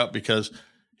to figure out, because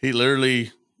he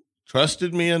literally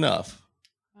trusted me enough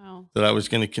that I was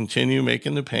going to continue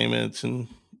making the payments and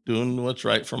doing what's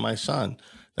right for my son,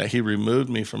 that he removed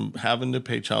me from having to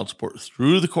pay child support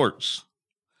through the courts.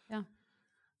 Yeah.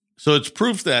 So it's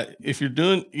proof that if you're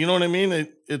doing, you know what I mean?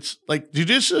 It's like the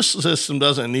judicial system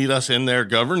doesn't need us in there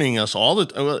governing us all the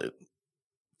time,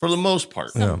 for the most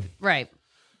part. Yeah. Right.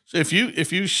 So if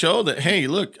you show that, hey,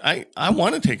 look, I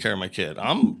want to take care of my kid.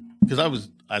 Because I was,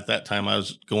 at that time, I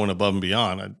was going above and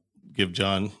beyond. I'd give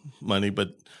John money,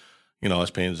 but I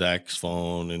was paying Zach's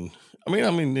phone, and I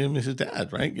mean, him as his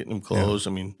dad, right? Getting him clothes.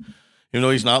 Yeah. I mean, even though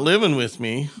he's not living with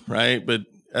me, right? But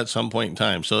at some point in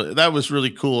time. So that was really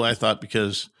cool, I thought,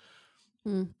 because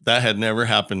that had never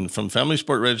happened. From Family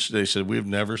Support Registry, they said, we've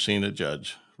never seen a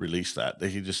judge release that.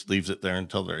 He just leaves it there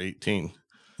until they're 18.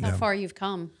 How far you've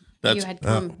come. You had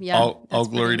come. All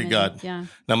glory to God. Yeah.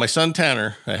 Now, my son,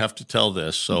 Tanner, I have to tell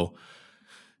this. So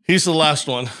he's the last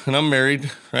one, and I'm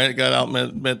married, right? I got out,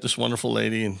 met this wonderful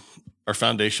lady, and our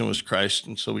foundation was Christ.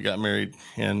 And so we got married,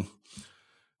 and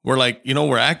we're like,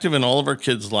 we're active in all of our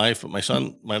kids' life. But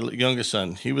my youngest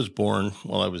son, he was born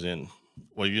while I was in,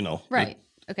 right.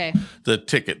 Okay. The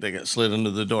ticket that got slid under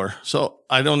the door. So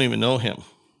I don't even know him.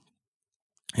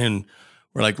 And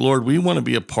we're like, Lord, we want to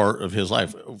be a part of his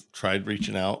life. Tried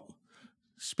reaching out,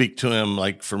 speak to him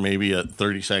like for maybe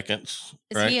 30 seconds.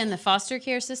 Is he in the foster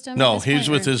care system? No, he's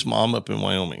with his mom up in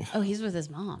Wyoming. Oh, he's with his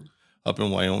mom. Up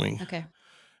in Wyoming. Okay.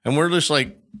 And we're just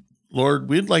like, Lord,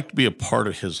 we'd like to be a part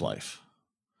of his life.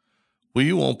 Will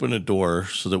you open a door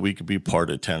so that we could be part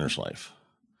of Tanner's life?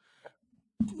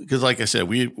 Because like I said,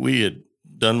 we had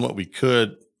done what we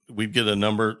could. We'd get a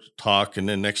number, talk, and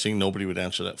then next thing, nobody would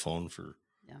answer that phone for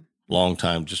a long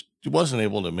time. Just wasn't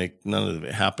able to make none of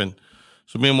it happen.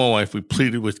 So me and my wife, we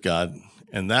pleaded with God.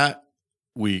 And that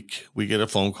week, we get a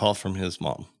phone call from his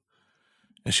mom.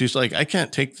 And she's like, I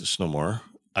can't take this no more.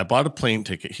 I bought a plane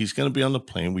ticket. He's going to be on the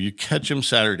plane. Will you catch him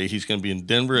Saturday? He's going to be in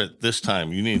Denver at this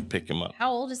time. You need to pick him up. How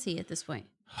old is he at this point?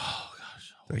 Oh,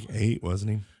 gosh. Like 8,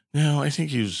 wasn't he? No, I think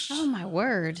he was. Oh, my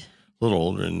word. A little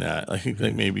older than that. I think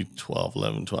like maybe 12,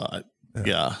 11, 12.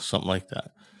 Yeah, something like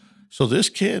that. So this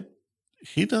kid,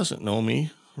 he doesn't know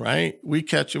me, right? We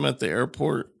catch him at the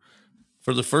airport.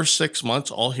 For the first 6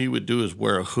 months, all he would do is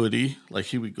wear a hoodie. Like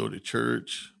he would go to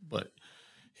church, but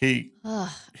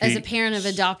as a parent of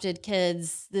adopted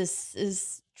kids, this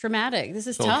is traumatic. This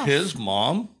is tough. His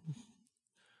mom,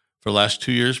 for the last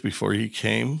 2 years before he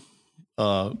came,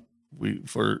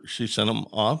 she sent him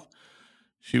off.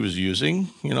 She was using,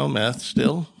 meth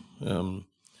still.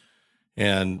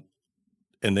 and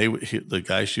the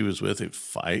guy she was with, he'd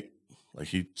fight. Like,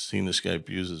 he'd seen this guy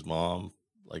abuse his mom,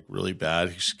 like, really bad.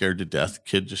 He's scared to death.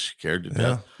 Kid just scared to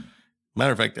death.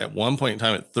 Matter of fact, at one point in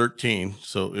time at 13,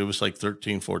 so it was like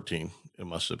 13, 14, it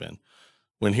must have been.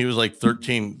 When he was like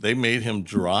 13, they made him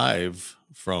drive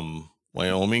from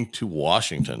Wyoming to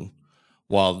Washington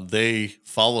while they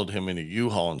followed him in a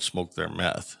U-Haul and smoked their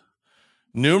meth.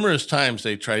 Numerous times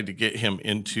they tried to get him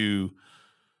into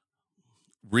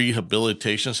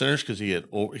rehabilitation centers because he had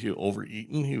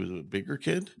overeaten. He was a bigger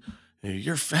kid. And,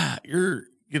 you're fat.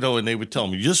 And they would tell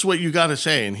him just what you got to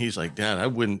say. And he's like, Dad, I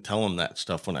wouldn't tell him that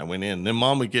stuff when I went in. And then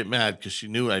Mom would get mad because she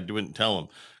knew I wouldn't tell him.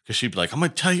 Because she'd be like, I'm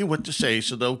going to tell you what to say,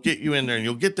 so they'll get you in there and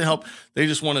you'll get the help. They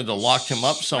just wanted to lock him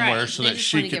up somewhere so that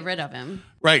she could get rid of him.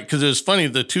 Right, because it was funny.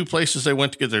 The two places they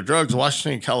went to get their drugs,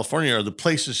 Washington and California, are the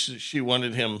places she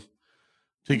wanted him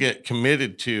to get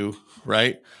committed to,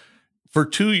 right? For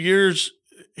 2 years,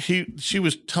 she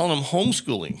was telling him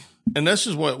homeschooling. And this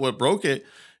is what broke it,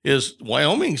 is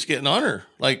Wyoming's getting on her.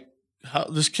 Like, how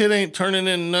this kid ain't turning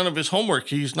in none of his homework.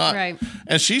 He's not. Right.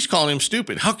 And she's calling him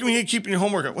stupid. How come you ain't keeping your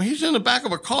homework up? Well, he's in the back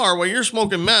of a car while you're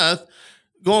smoking meth,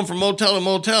 going from motel to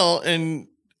motel, and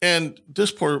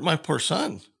my poor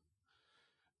son.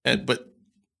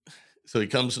 So he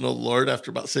comes to know the Lord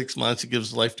after about 6 months. He gives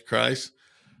his life to Christ.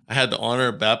 I had the honor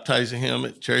of baptizing him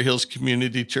at Cherry Hills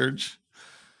Community Church.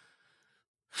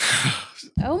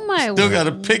 Oh my! Still got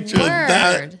a picture of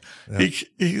that.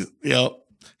 Yeah.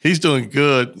 He's doing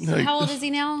good. So how old is he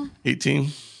now? 18.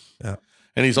 Yeah.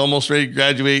 And he's almost ready to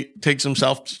graduate, takes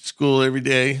himself to school every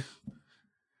day.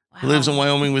 Wow. He lives in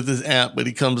Wyoming with his aunt, but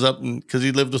he comes up because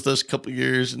he lived with us a couple of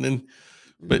years,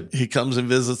 but he comes and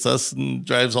visits us and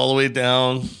drives all the way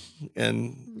down.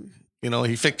 And,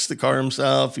 he fixed the car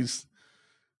himself. He's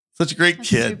such a great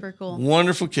kid. Super cool.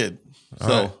 Wonderful kid. All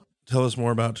right. Tell us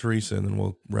more about Teresa and then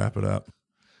we'll wrap it up.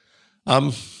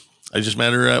 I just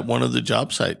met her at one of the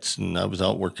job sites and I was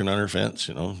out working on her fence,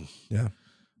 Yeah.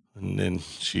 And then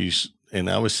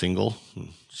I was single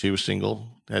and she was single,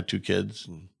 had 2 kids.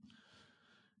 And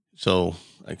so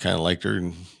I kind of liked her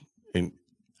and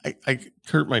I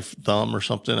hurt my thumb or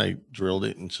something. I drilled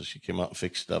it. And so she came out and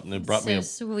fixed it up and then brought me a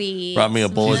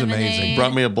bowl. She's amazing.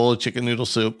 Brought me a bowl of chicken noodle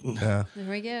soup. Yeah.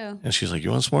 There we go. And she's like,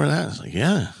 you want some more of that? I was like,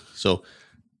 yeah. So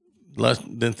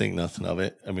didn't think nothing of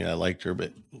it. I mean, I liked her,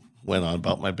 but went on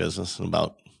about my business and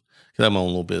because I have my own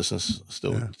little business,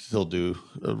 still do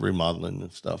remodeling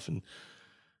and stuff. And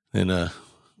then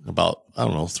about,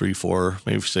 3, 4,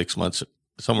 maybe 6 months,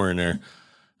 somewhere in there,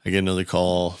 I get another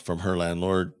call from her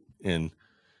landlord and,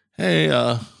 hey,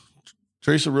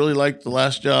 Teresa really liked the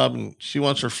last job and she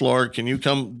wants her floor. Can you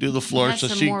come do the floor? So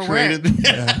she created.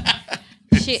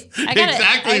 I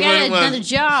got another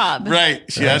job. Right.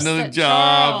 She had another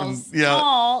job. And,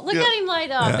 oh, look at him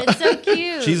light up. Yeah. It's so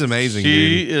cute. She's amazing.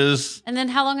 She is. And then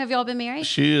how long have y'all been married?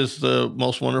 She is the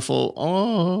most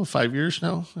wonderful, 5 years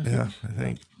now. I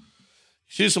think.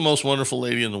 She's the most wonderful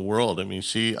lady in the world. I mean,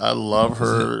 I love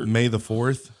her. May the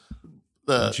 4th?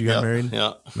 She got married?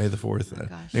 Yeah. May the 4th. Oh,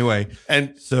 gosh. Anyway.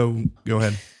 And so go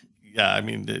ahead. Yeah. I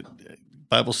mean, the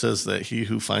Bible says that he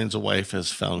who finds a wife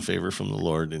has found favor from the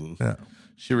Lord. And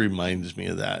she reminds me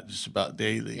of that just about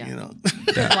daily,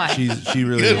 Yeah, she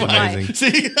really is amazing.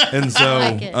 See? And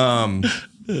so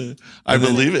I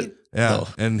believe it. Yeah.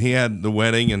 Oh. And he had the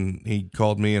wedding and he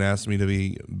called me and asked me to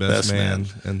be best man.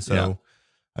 And so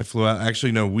I flew out.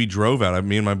 Actually, no, we drove out.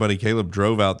 Me and my buddy Caleb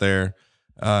drove out there.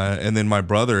 And then my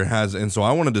brother and so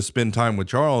I wanted to spend time with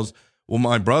Charles. Well,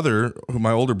 my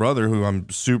older brother, who I'm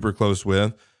super close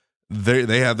with,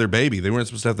 they have their baby. They weren't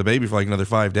supposed to have the baby for like another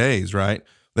 5 days, right?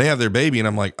 They have their baby, and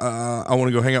I'm like, I want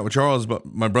to go hang out with Charles, but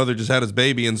my brother just had his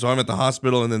baby, and so I'm at the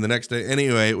hospital, and then the next day,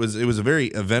 anyway, it was a very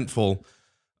eventful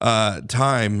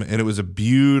time, and it was a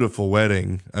beautiful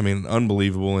wedding. I mean,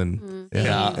 unbelievable, and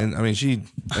and I mean,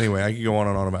 anyway, I could go on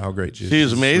and on about how great she is. She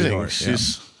is amazing.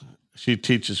 She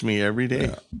teaches me every day.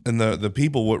 Yeah. And the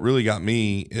people, what really got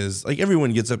me is like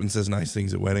everyone gets up and says nice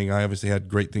things at wedding. I obviously had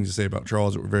great things to say about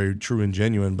Charles that were very true and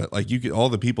genuine, but like all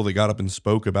the people that got up and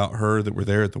spoke about her that were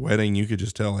there at the wedding, you could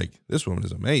just tell like this woman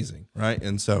is amazing. Right.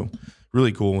 And so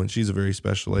really cool. And she's a very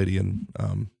special lady. And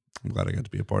I'm glad I got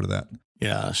to be a part of that.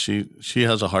 Yeah. She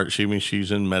has a heart. She's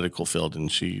in medical field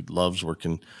and she loves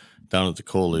working down at the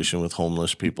coalition with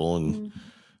homeless people. And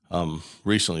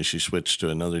recently she switched to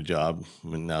another job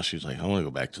and now she's like, I want to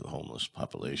go back to the homeless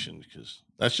population because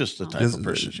that's just the type of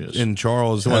person she is. And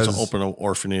Charles wants to open an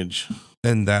orphanage.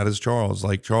 And that is Charles.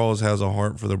 Like Charles has a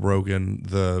heart for the broken,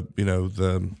 the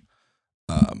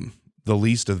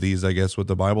least of these, I guess, what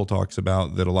the Bible talks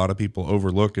about that a lot of people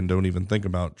overlook and don't even think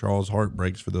about. Charles' heart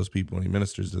breaks for those people and he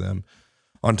ministers to them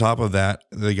on top of that,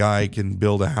 the guy can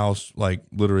build a house like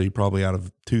literally probably out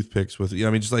of toothpicks with, I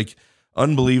mean, just like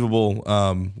unbelievable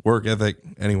work ethic.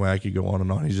 Anyway, I could go on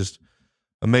and on. He's just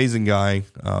amazing guy.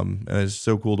 And it's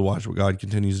so cool to watch what God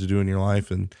continues to do in your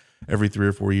life. And every 3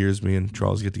 or 4 years, me and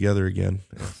Charles get together again.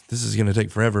 This is going to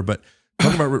take forever, but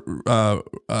talk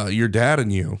about your dad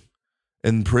and you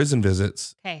and prison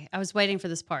visits. Okay, I was waiting for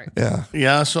this part. Yeah.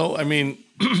 Yeah. So, I mean,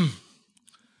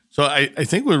 so I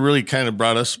think what really kind of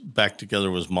brought us back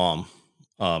together was Mom.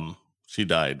 She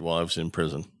died while I was in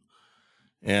prison.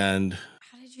 And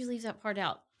How did you leave that part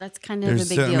out? That's kind of a big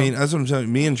deal. I mean, that's what I'm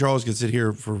saying. Me and Charles could sit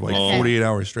here for like 48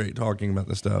 hours straight talking about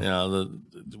this stuff. yeah,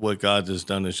 what God has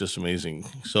done is just amazing.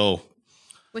 So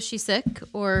Was she sick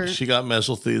or? she got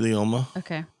mesothelioma.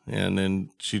 Okay. And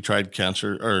then she tried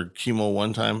cancer or chemo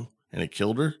one time and it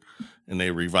killed her. And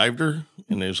they revived her.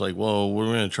 And they was like, well, we're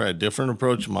going to try a different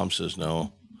approach. Mom says,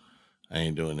 no, I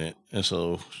ain't doing it. And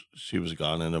so she was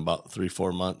gone in about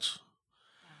 3-4 months.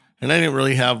 And I didn't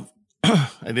really have,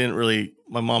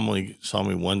 my mom only saw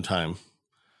me one time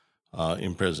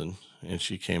in prison. And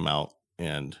she came out.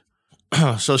 And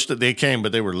so they came,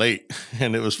 but they were late.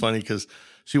 And it was funny because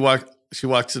she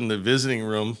walks in the visiting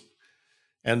room.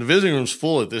 And the visiting room's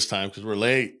full at this time because we're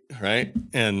late, right?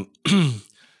 And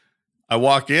I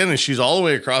walk in and she's all the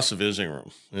way across the visiting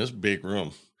room, in this big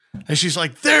room. And she's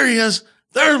like, there he is.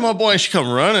 There's my boy. And she come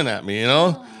running at me, you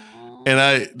know? Aww. And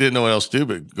I didn't know what else to do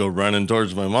but go running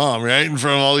towards my mom, right? In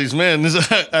front of all these men. So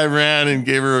I ran and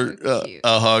gave her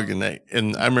a hug. And I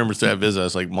remember through that visit, I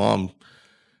was like, Mom,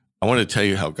 I want to tell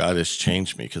you how God has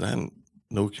changed me because I had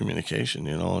no communication,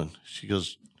 you know? And she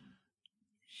goes,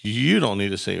 you don't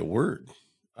need to say a word.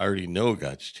 I already know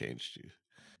God's changed you.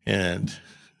 And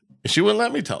she wouldn't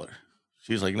let me tell her.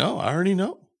 She's like, no, I already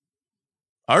know.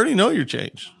 I already know you're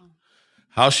changed. Wow.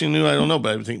 How she knew, I don't know,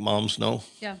 but I think moms know.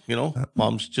 Yeah. You know,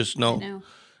 moms just know.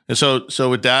 And so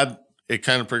with Dad, it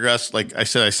kind of progressed. Like I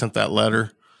said, I sent that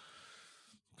letter,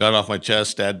 got off my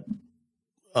chest. Dad,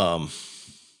 I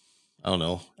don't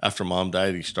know, after Mom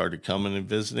died, he started coming and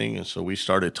visiting. And so we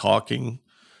started talking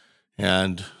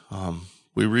and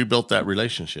we rebuilt that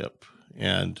relationship.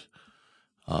 And,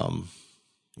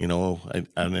 you know,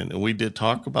 and we did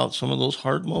talk about some of those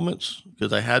hard moments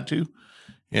because I had to.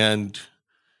 And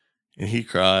he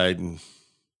cried and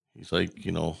he's like,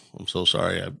 you know, I'm so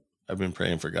sorry. I've been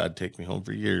praying for God to take me home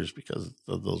for years because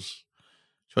of those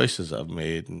choices I've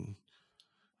made. And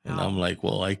I'm like,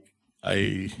 well,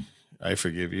 I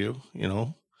forgive you, you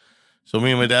know? So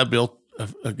me and my dad built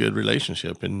a good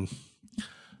relationship. And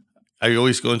I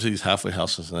always go into these halfway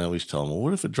houses and I always tell them, well,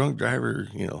 what if a drunk driver,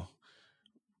 you know,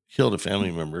 killed a family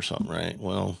member or something, right?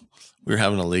 Well, we were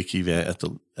having a lake event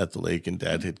at the lake and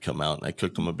Dad had come out and I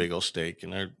cooked him a big old steak.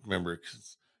 And I remember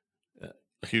because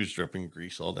he was dripping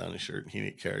grease all down his shirt and he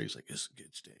didn't care. He's like, it's a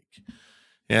good steak.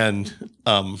 And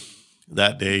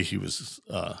that day he was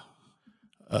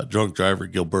a drunk driver,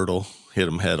 Gilberto, hit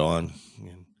him head on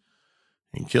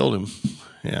and killed him.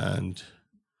 And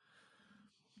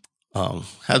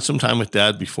had some time with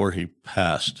Dad before he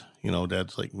passed. You know,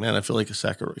 Dad's like, man, I feel like a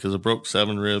sack of, because I broke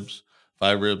 5 ribs,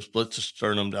 split the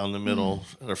sternum down the middle,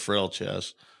 and a frail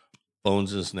chest,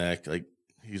 bones in his neck. Like,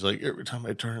 he's like, every time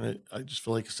I turn it, I just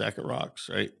feel like a sack of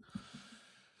rocks, right?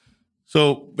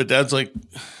 So, but Dad's like,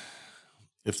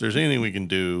 if there's anything we can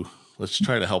do, let's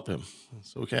try to help him.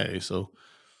 It's okay. So,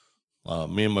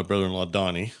 me and my brother-in-law,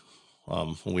 Donnie,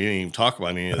 we didn't even talk about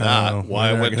any of that. Why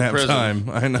I went to prison.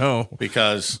 I know.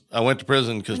 Because I went to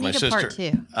prison because my sister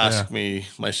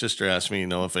asked me, you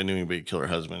know, if I knew anybody killed her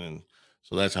husband. And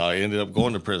so that's how I ended up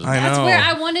going to prison. That's where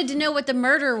I wanted to know what the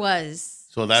murder was.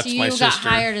 So that's my sister. You got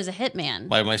hired as a hitman.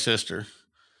 By my sister.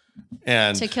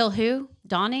 And to kill who?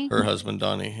 Donnie? Her husband,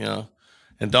 Donnie, yeah.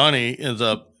 And Donnie ends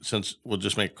up, since we'll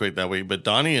just make it quick that way, but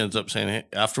Donnie ends up saying, hey,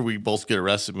 after we both get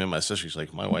arrested, me and my sister, he's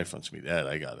like, my wife wants me dead.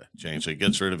 I got to change. So he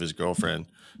gets rid of his girlfriend,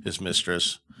 his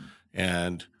mistress,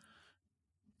 and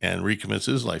recommits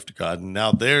his life to God. And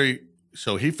now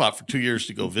so he fought for 2 years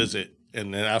to go visit.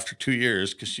 And then after 2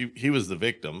 years, because he was the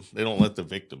victim, they don't let the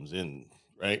victims in,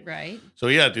 right? Right. So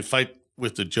he had to fight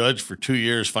with the judge for 2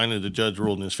 years. Finally, the judge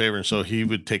ruled in his favor. And so he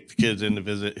would take the kids in to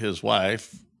visit his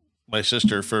wife, my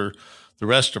sister, for the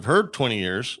rest of her 20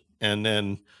 years. And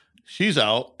then she's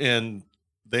out and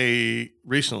they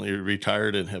recently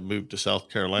retired and have moved to South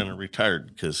Carolina, retired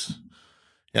because,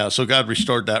 so God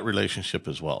restored that relationship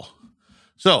as well.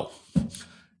 So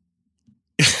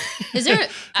is there,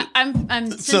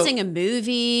 I'm sensing a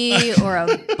movie or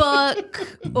a book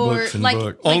or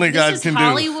like only God this can is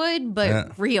Hollywood,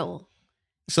 but real.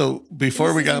 So before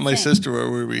This we is got my insane. sister, where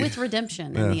were we? With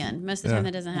redemption in the end. Most of the time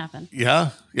that doesn't happen. Yeah,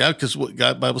 because what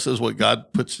Bible says, what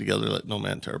God puts together, let no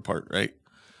man tear apart, right?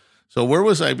 So where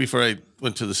was I before I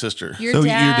went to the sister? Your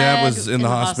dad was in the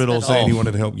hospital saying he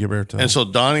wanted to help Gilberto. And so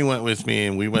Donnie went with me,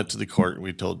 and we went to the court, and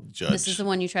we told the judge. This is the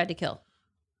one you tried to kill.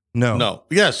 No.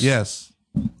 Yes.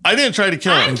 I didn't try to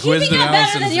kill him. I'm keeping it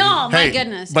better than y'all. My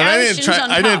goodness. But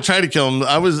I didn't try to kill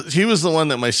him. He was the one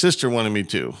that my sister wanted me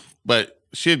to. But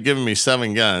she had given me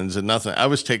 7 guns and nothing. I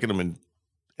was taking them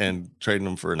and trading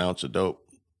them for an ounce of dope.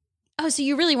 Oh, so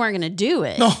you really weren't going to do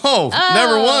it? No,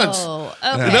 never once.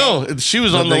 Okay. No, she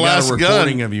was on the last got a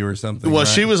recording of you or something. Well, right?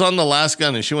 she was on the last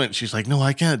gun, and she's like, no,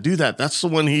 I can't do that. That's the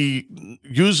one he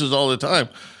uses all the time.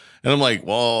 And I'm like,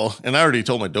 well, and I already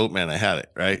told my dope man I had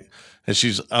it, right? And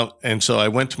she's out. And so I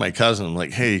went to my cousin. I'm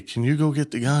like, hey, can you go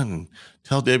get the gun and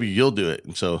tell Debbie you'll do it?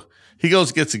 And so he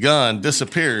goes, gets the gun,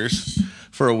 disappears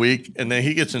for a week. And then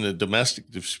he gets in a domestic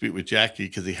dispute with Jackie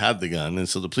because he had the gun. And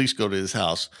so the police go to his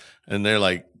house and they're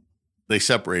like, they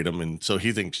separate him. And so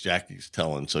he thinks Jackie's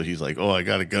telling. So he's like, oh, I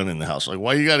got a gun in the house. Like,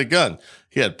 why you got a gun?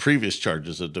 He had previous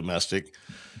charges of domestic.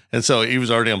 And so he was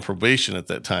already on probation at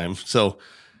that time. So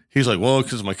he's like, well,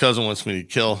 because my cousin wants me to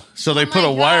kill. So they put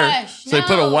a wire. So they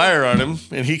put a wire on him,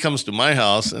 and he comes to my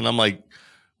house, and I'm like,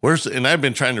 and I've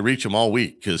been trying to reach him all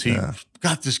week because he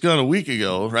got this gun a week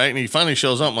ago, right? And he finally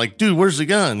shows up. I'm like, dude, where's the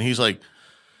gun? He's like,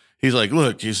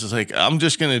 look, he's just like, I'm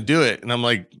just gonna do it. And I'm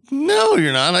like, no,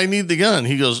 you're not. I need the gun.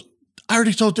 He goes, I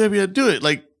already told Debbie I'd do it.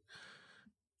 Like,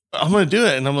 I'm going to do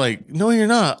it. And I'm like, no, you're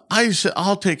not. I said,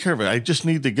 I'll take care of it. I just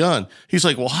need the gun. He's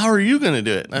like, well, how are you going to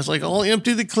do it? And I was like, I'll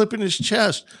empty the clip in his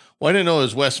chest. Well, I didn't know it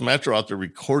was West Metro out there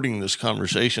recording this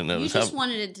conversation. You just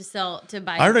wanted it to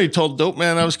buy. I already told Dope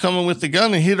Man I was coming with the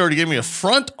gun, and he'd already gave me a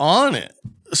front on it.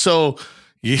 So,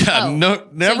 never.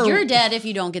 So you're dead if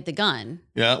you don't get the gun.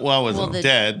 Yeah, well, I wasn't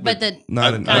dead. But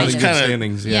I was kind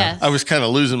of, I was kind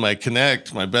of losing my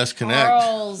best connect.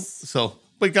 Charles. So,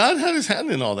 but God had his hand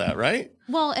in all that, right?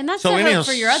 Well, and that's the hope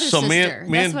for your other sister. So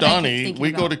me and Donnie,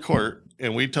 we go to court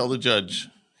and we tell the judge,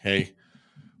 hey,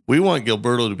 we want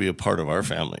Gilberto to be a part of our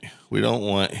family. We don't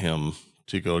want him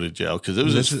to go to jail because it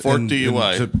was his 4th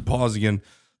DUI. To pause again,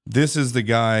 this is the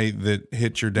guy that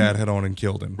hit your dad head on and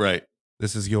killed him. Right.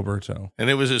 This is Gilberto. And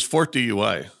it was his 4th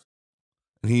DUI.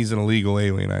 And he's an illegal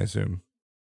alien, I assume.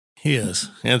 He is.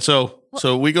 And so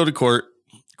we go to court.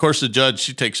 Of course, the judge,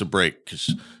 she takes a break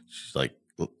because she's like,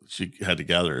 she had to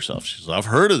gather herself. She says, I've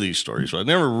heard of these stories, but I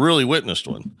never really witnessed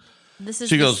one. This is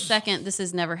the second this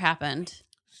has never happened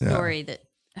story that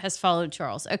has followed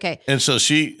Charles. Okay. And so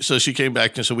she came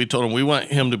back, and so we told him we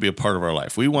want him to be a part of our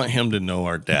life. We want him to know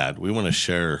our dad. We want to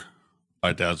share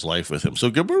our dad's life with him. So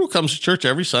Gilberto comes to church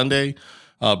every Sunday,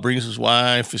 brings his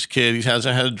wife, his kid. He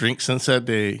hasn't had a drink since that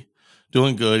day.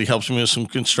 Doing good. He helps me with some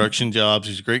construction jobs.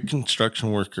 He's a great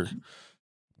construction worker.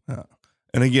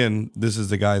 And again, this is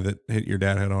the guy that hit your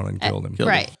dad head on and killed him.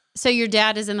 Right. So your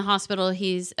dad is in the hospital.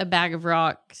 He's a bag of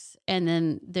rocks, and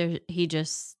then he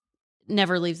just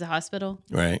never leaves the hospital.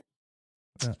 Right.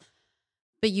 Yeah.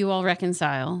 But you all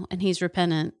reconcile, and he's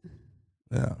repentant.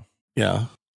 Yeah. Yeah.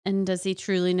 And does he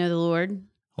truly know the Lord?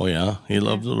 Oh, yeah. He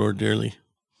loved the Lord dearly.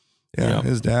 Yeah,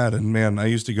 his dad. And man, I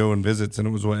used to go in visits, and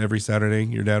it was every Saturday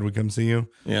your dad would come see you.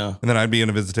 Yeah. And then I'd be in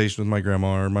a visitation with my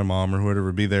grandma or my mom or whoever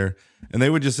would be there. And they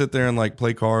would just sit there and like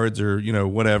play cards or,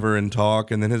 whatever and talk.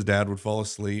 And then his dad would fall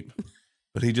asleep.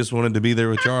 But he just wanted to be there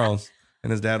with Charles.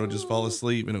 And his dad would just fall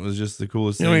asleep. And it was just the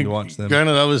coolest thing to watch them.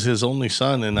 Granted, I was his only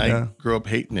son, and I grew up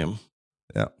hating him.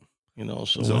 Yeah.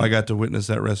 So I got to witness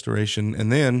that restoration.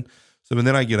 And then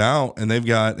I get out, and they've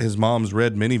got his mom's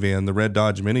red minivan, the red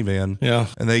Dodge minivan. Yeah.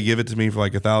 And they give it to me for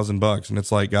like $1,000, and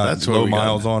it's like got low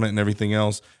miles on it and everything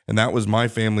else. And that was my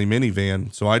family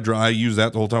minivan. So I used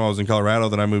that the whole time I was in Colorado.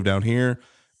 Then I moved down here.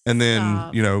 And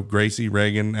then, Gracie,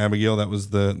 Reagan, Abigail, that was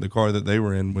the car that they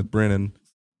were in with Brennan.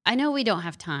 I know we don't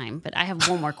have time, but I have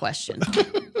one more question.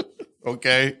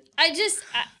 Okay.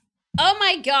 Oh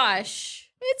my gosh.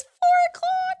 It's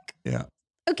 4:00. Yeah.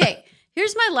 Okay.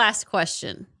 Here's my last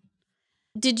question.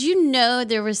 Did you know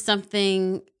there was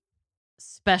something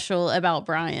special about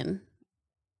Brian?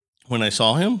 When I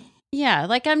saw him? Yeah,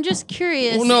 like I'm just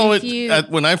curious. Well, no,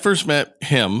 when I first met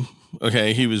him,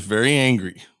 he was very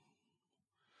angry.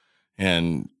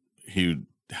 And he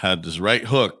had this right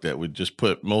hook that would just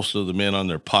put most of the men on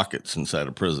their pockets inside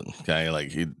of prison. Okay, like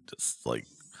he just like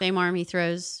same arm he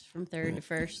throws from third to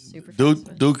first. Super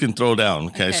Duke can throw down.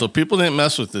 Okay, so people didn't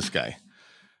mess with this guy.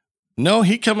 No,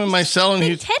 he come in my cell and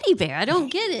he's teddy bear. I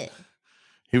don't get it.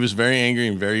 He was very angry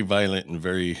and very violent and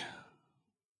very,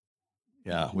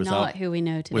 without not who we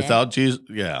know today. Without Jesus,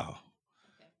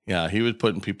 Yeah, he was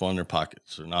putting people in their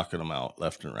pockets or knocking them out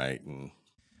left and right. And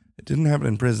It didn't happen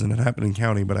in prison. It happened in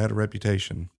county, but I had a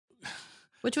reputation.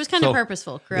 Which was kind of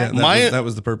purposeful, correct? Yeah, that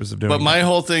was the purpose of doing it. But my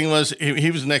whole thing was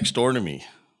he was next door to me.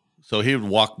 So he would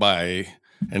walk by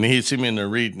and he'd see me in there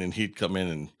reading and he'd come in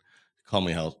and tell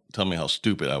me how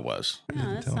stupid I was. I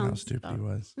didn't tell him how stupid he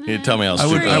was. He'd tell me how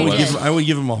stupid I was. I would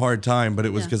give him a hard time, but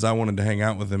it was because I wanted to hang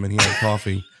out with him and he had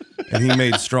coffee. And he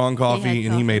made strong coffee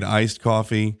and he made iced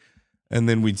coffee. And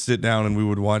then we'd sit down and we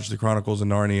would watch the Chronicles of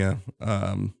Narnia.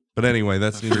 But anyway,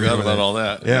 that's neither forgot about all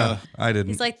that. Yeah, I didn't.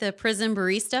 He's like the prison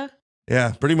barista.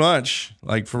 Yeah, pretty much.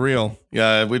 Like for real.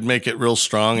 Yeah, we'd make it real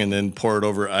strong and then pour it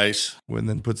over ice. And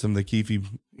then put some of the Keefy.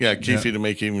 Yeah, Keefy to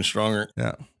make it even stronger.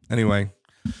 Yeah. Anyway.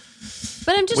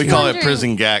 But I'm just We call it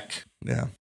prison gack. Yeah.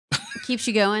 Keeps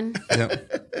you going. Yeah.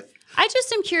 I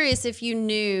just am curious if you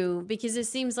knew, because it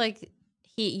seems like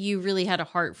you really had a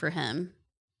heart for him.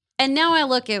 And now I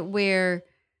look at where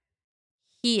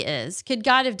he is. Could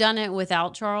God have done it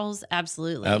without Charles?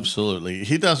 Absolutely. Absolutely.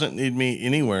 He doesn't need me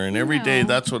anywhere. And every day,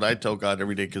 that's what I tell God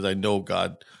every day, because I know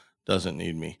God doesn't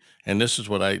need me. And this is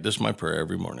my prayer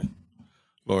every morning.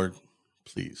 Lord,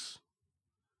 please,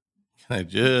 can I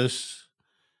just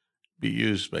be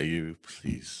used by you,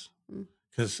 please?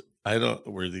 Because I don't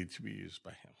worthy to be used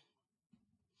by him.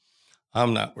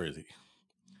 I'm not worthy.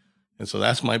 And so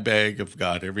that's my bag of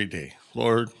God every day.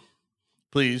 Lord,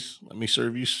 please let me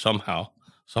serve you somehow,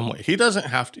 some way. He doesn't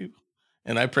have to.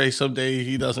 And I pray someday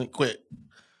he doesn't quit.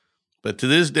 But to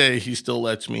this day, he still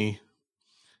lets me.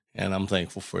 And I'm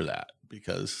thankful for that,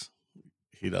 because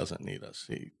he doesn't need us.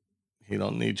 He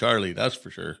don't need Charlie, that's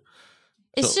for sure.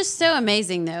 It's just so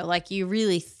amazing, though. Like, you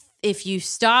really, if you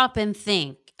stop and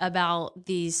think about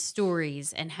these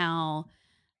stories and how,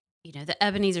 the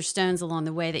Ebenezer stones along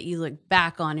the way that you look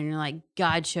back on and you're like,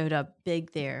 God showed up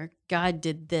big there. God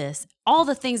did this. All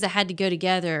the things that had to go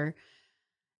together.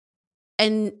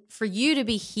 And for you to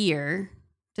be here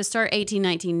to start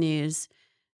 1819 News,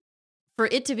 for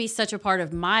it to be such a part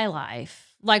of my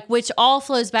life, like, which all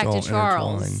flows back to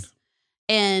Charles.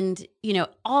 And,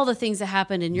 all the things that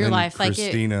happened in your life.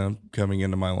 Christina coming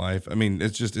into my life. I mean,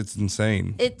 it's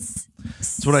insane. It's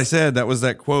what I said. That was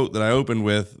that quote that I opened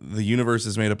with. The universe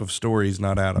is made up of stories,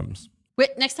 not atoms. Wait,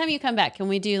 next time you come back, can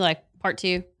we do like part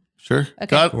 2? Sure. Okay.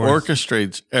 God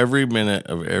orchestrates every minute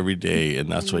of every day.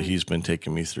 And that's what he's been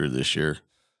taking me through this year.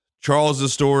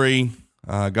 Charles' story,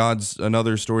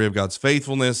 another story of God's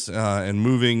faithfulness and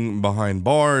moving behind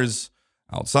bars,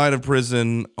 outside of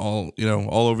prison, all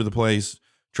over the place.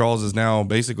 Charles is now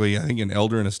basically, I think, an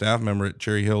elder and a staff member at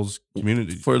Cherry Hills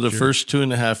Community. For the first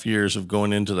 2.5 years of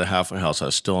going into the halfway house, I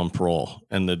was still on parole.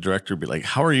 And the director would be like,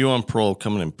 how are you on parole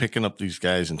coming and picking up these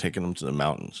guys and taking them to the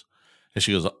mountains? And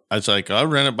she goes, I was like, I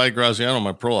ran it by Graziano,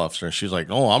 my parole officer. And she's like,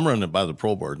 oh, I'm running it by the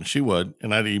parole board. And she would.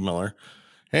 And I'd email her,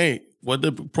 hey, what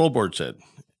the parole board said.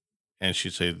 And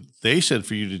she'd say, they said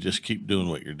for you to just keep doing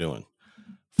what you're doing.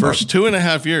 First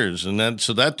 2.5 years. And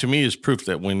that to me is proof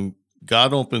that when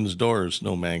God opens doors,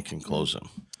 no man can close them.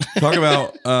 Talk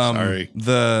about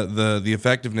the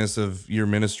effectiveness of your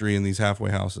ministry in these halfway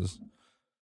houses.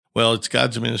 Well, it's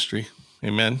God's ministry.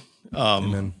 Amen.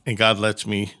 Amen. And God lets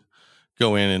me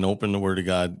go in and open the Word of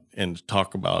God and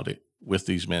talk about it with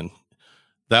these men.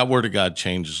 That Word of God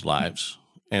changes lives.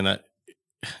 And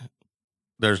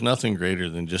there's nothing greater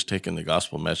than just taking the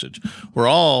gospel message. We're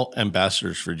all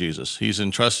ambassadors for Jesus. He's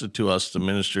entrusted to us the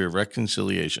ministry of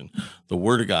reconciliation, the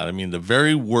Word of God. I mean, the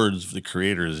very words of the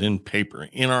Creator is in paper,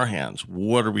 in our hands.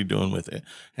 What are we doing with it?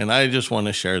 And I just want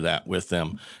to share that with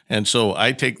them. And so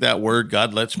I take that Word,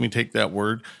 God lets me take that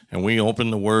Word, and we open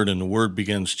the Word, and the Word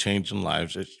begins changing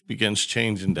lives. It begins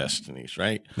changing destinies,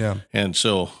 right? Yeah. And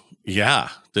so,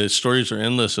 the stories are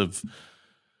endless of,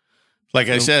 Like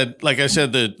I said,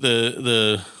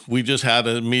 the we just had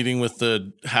a meeting with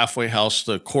the halfway house,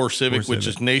 the Core Civic, which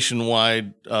is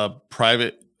nationwide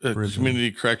private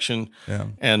community correction,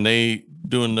 and they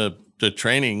doing the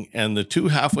training. And the 2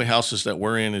 halfway houses that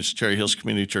we're in is Cherry Hills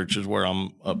Community Church, is where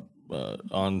I'm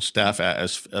on staff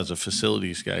as a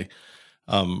facilities guy.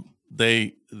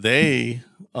 The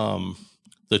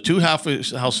 2 halfway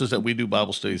houses that we do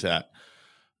Bible studies at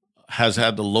has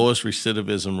had the lowest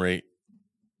recidivism rate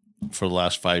for the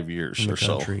last 5 years or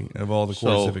so of all the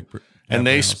Core Civic. And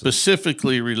they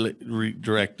specifically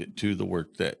redirect it to the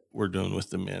work that we're doing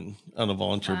with the men on a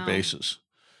volunteer basis.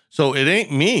 So it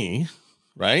ain't me,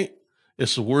 right?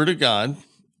 It's the Word of God.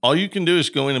 All you can do is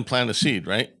go in and plant a seed,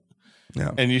 right?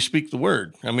 Yeah. And you speak the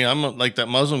Word. I mean, I'm like that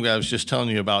Muslim guy I was just telling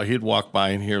you about. He'd walk by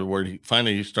and hear the Word.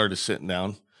 Finally, he started sitting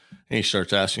down and he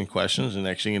starts asking questions. And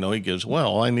next thing you know, he gives, well,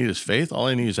 all I need is faith. All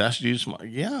I need is ask Jesus.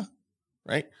 Yeah.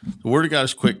 right? The word of God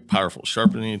is quick, powerful,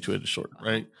 sharper than any two-edged sword,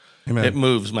 right? Amen. It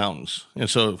moves mountains. And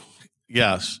so,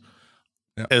 yes,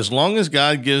 Yeah. as long as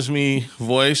God gives me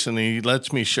voice and he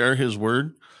lets me share his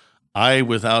word, I,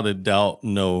 without a doubt,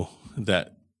 know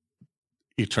that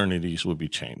eternities will be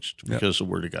changed because the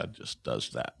word of God just does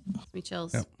that. Me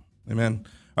chills. Yep. Amen.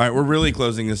 All right, we're really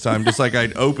closing this time. Just like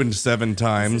I'd opened 7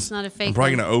 times. This is not a fake I'm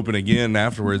probably one. going to open again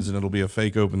afterwards, and it'll be a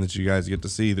fake open that you guys get to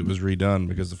see that was redone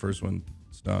because the first one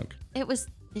stunk. It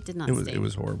did not stink. It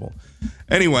was horrible.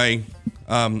 Anyway,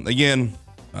 again,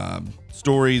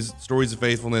 stories of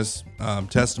faithfulness,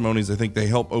 testimonies. I think they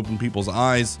help open people's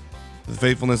eyes to the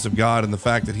faithfulness of God and the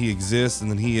fact that he exists and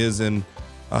that he is in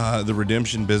the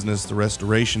redemption business, the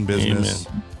restoration business.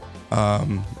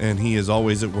 And he is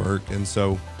always at work. And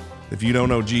so if you don't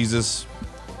know Jesus,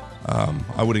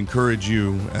 I would encourage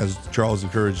you, as Charles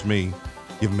encouraged me,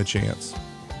 give him a chance.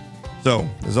 So,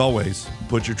 as always,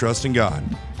 put your trust in God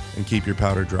and keep your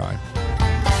powder dry.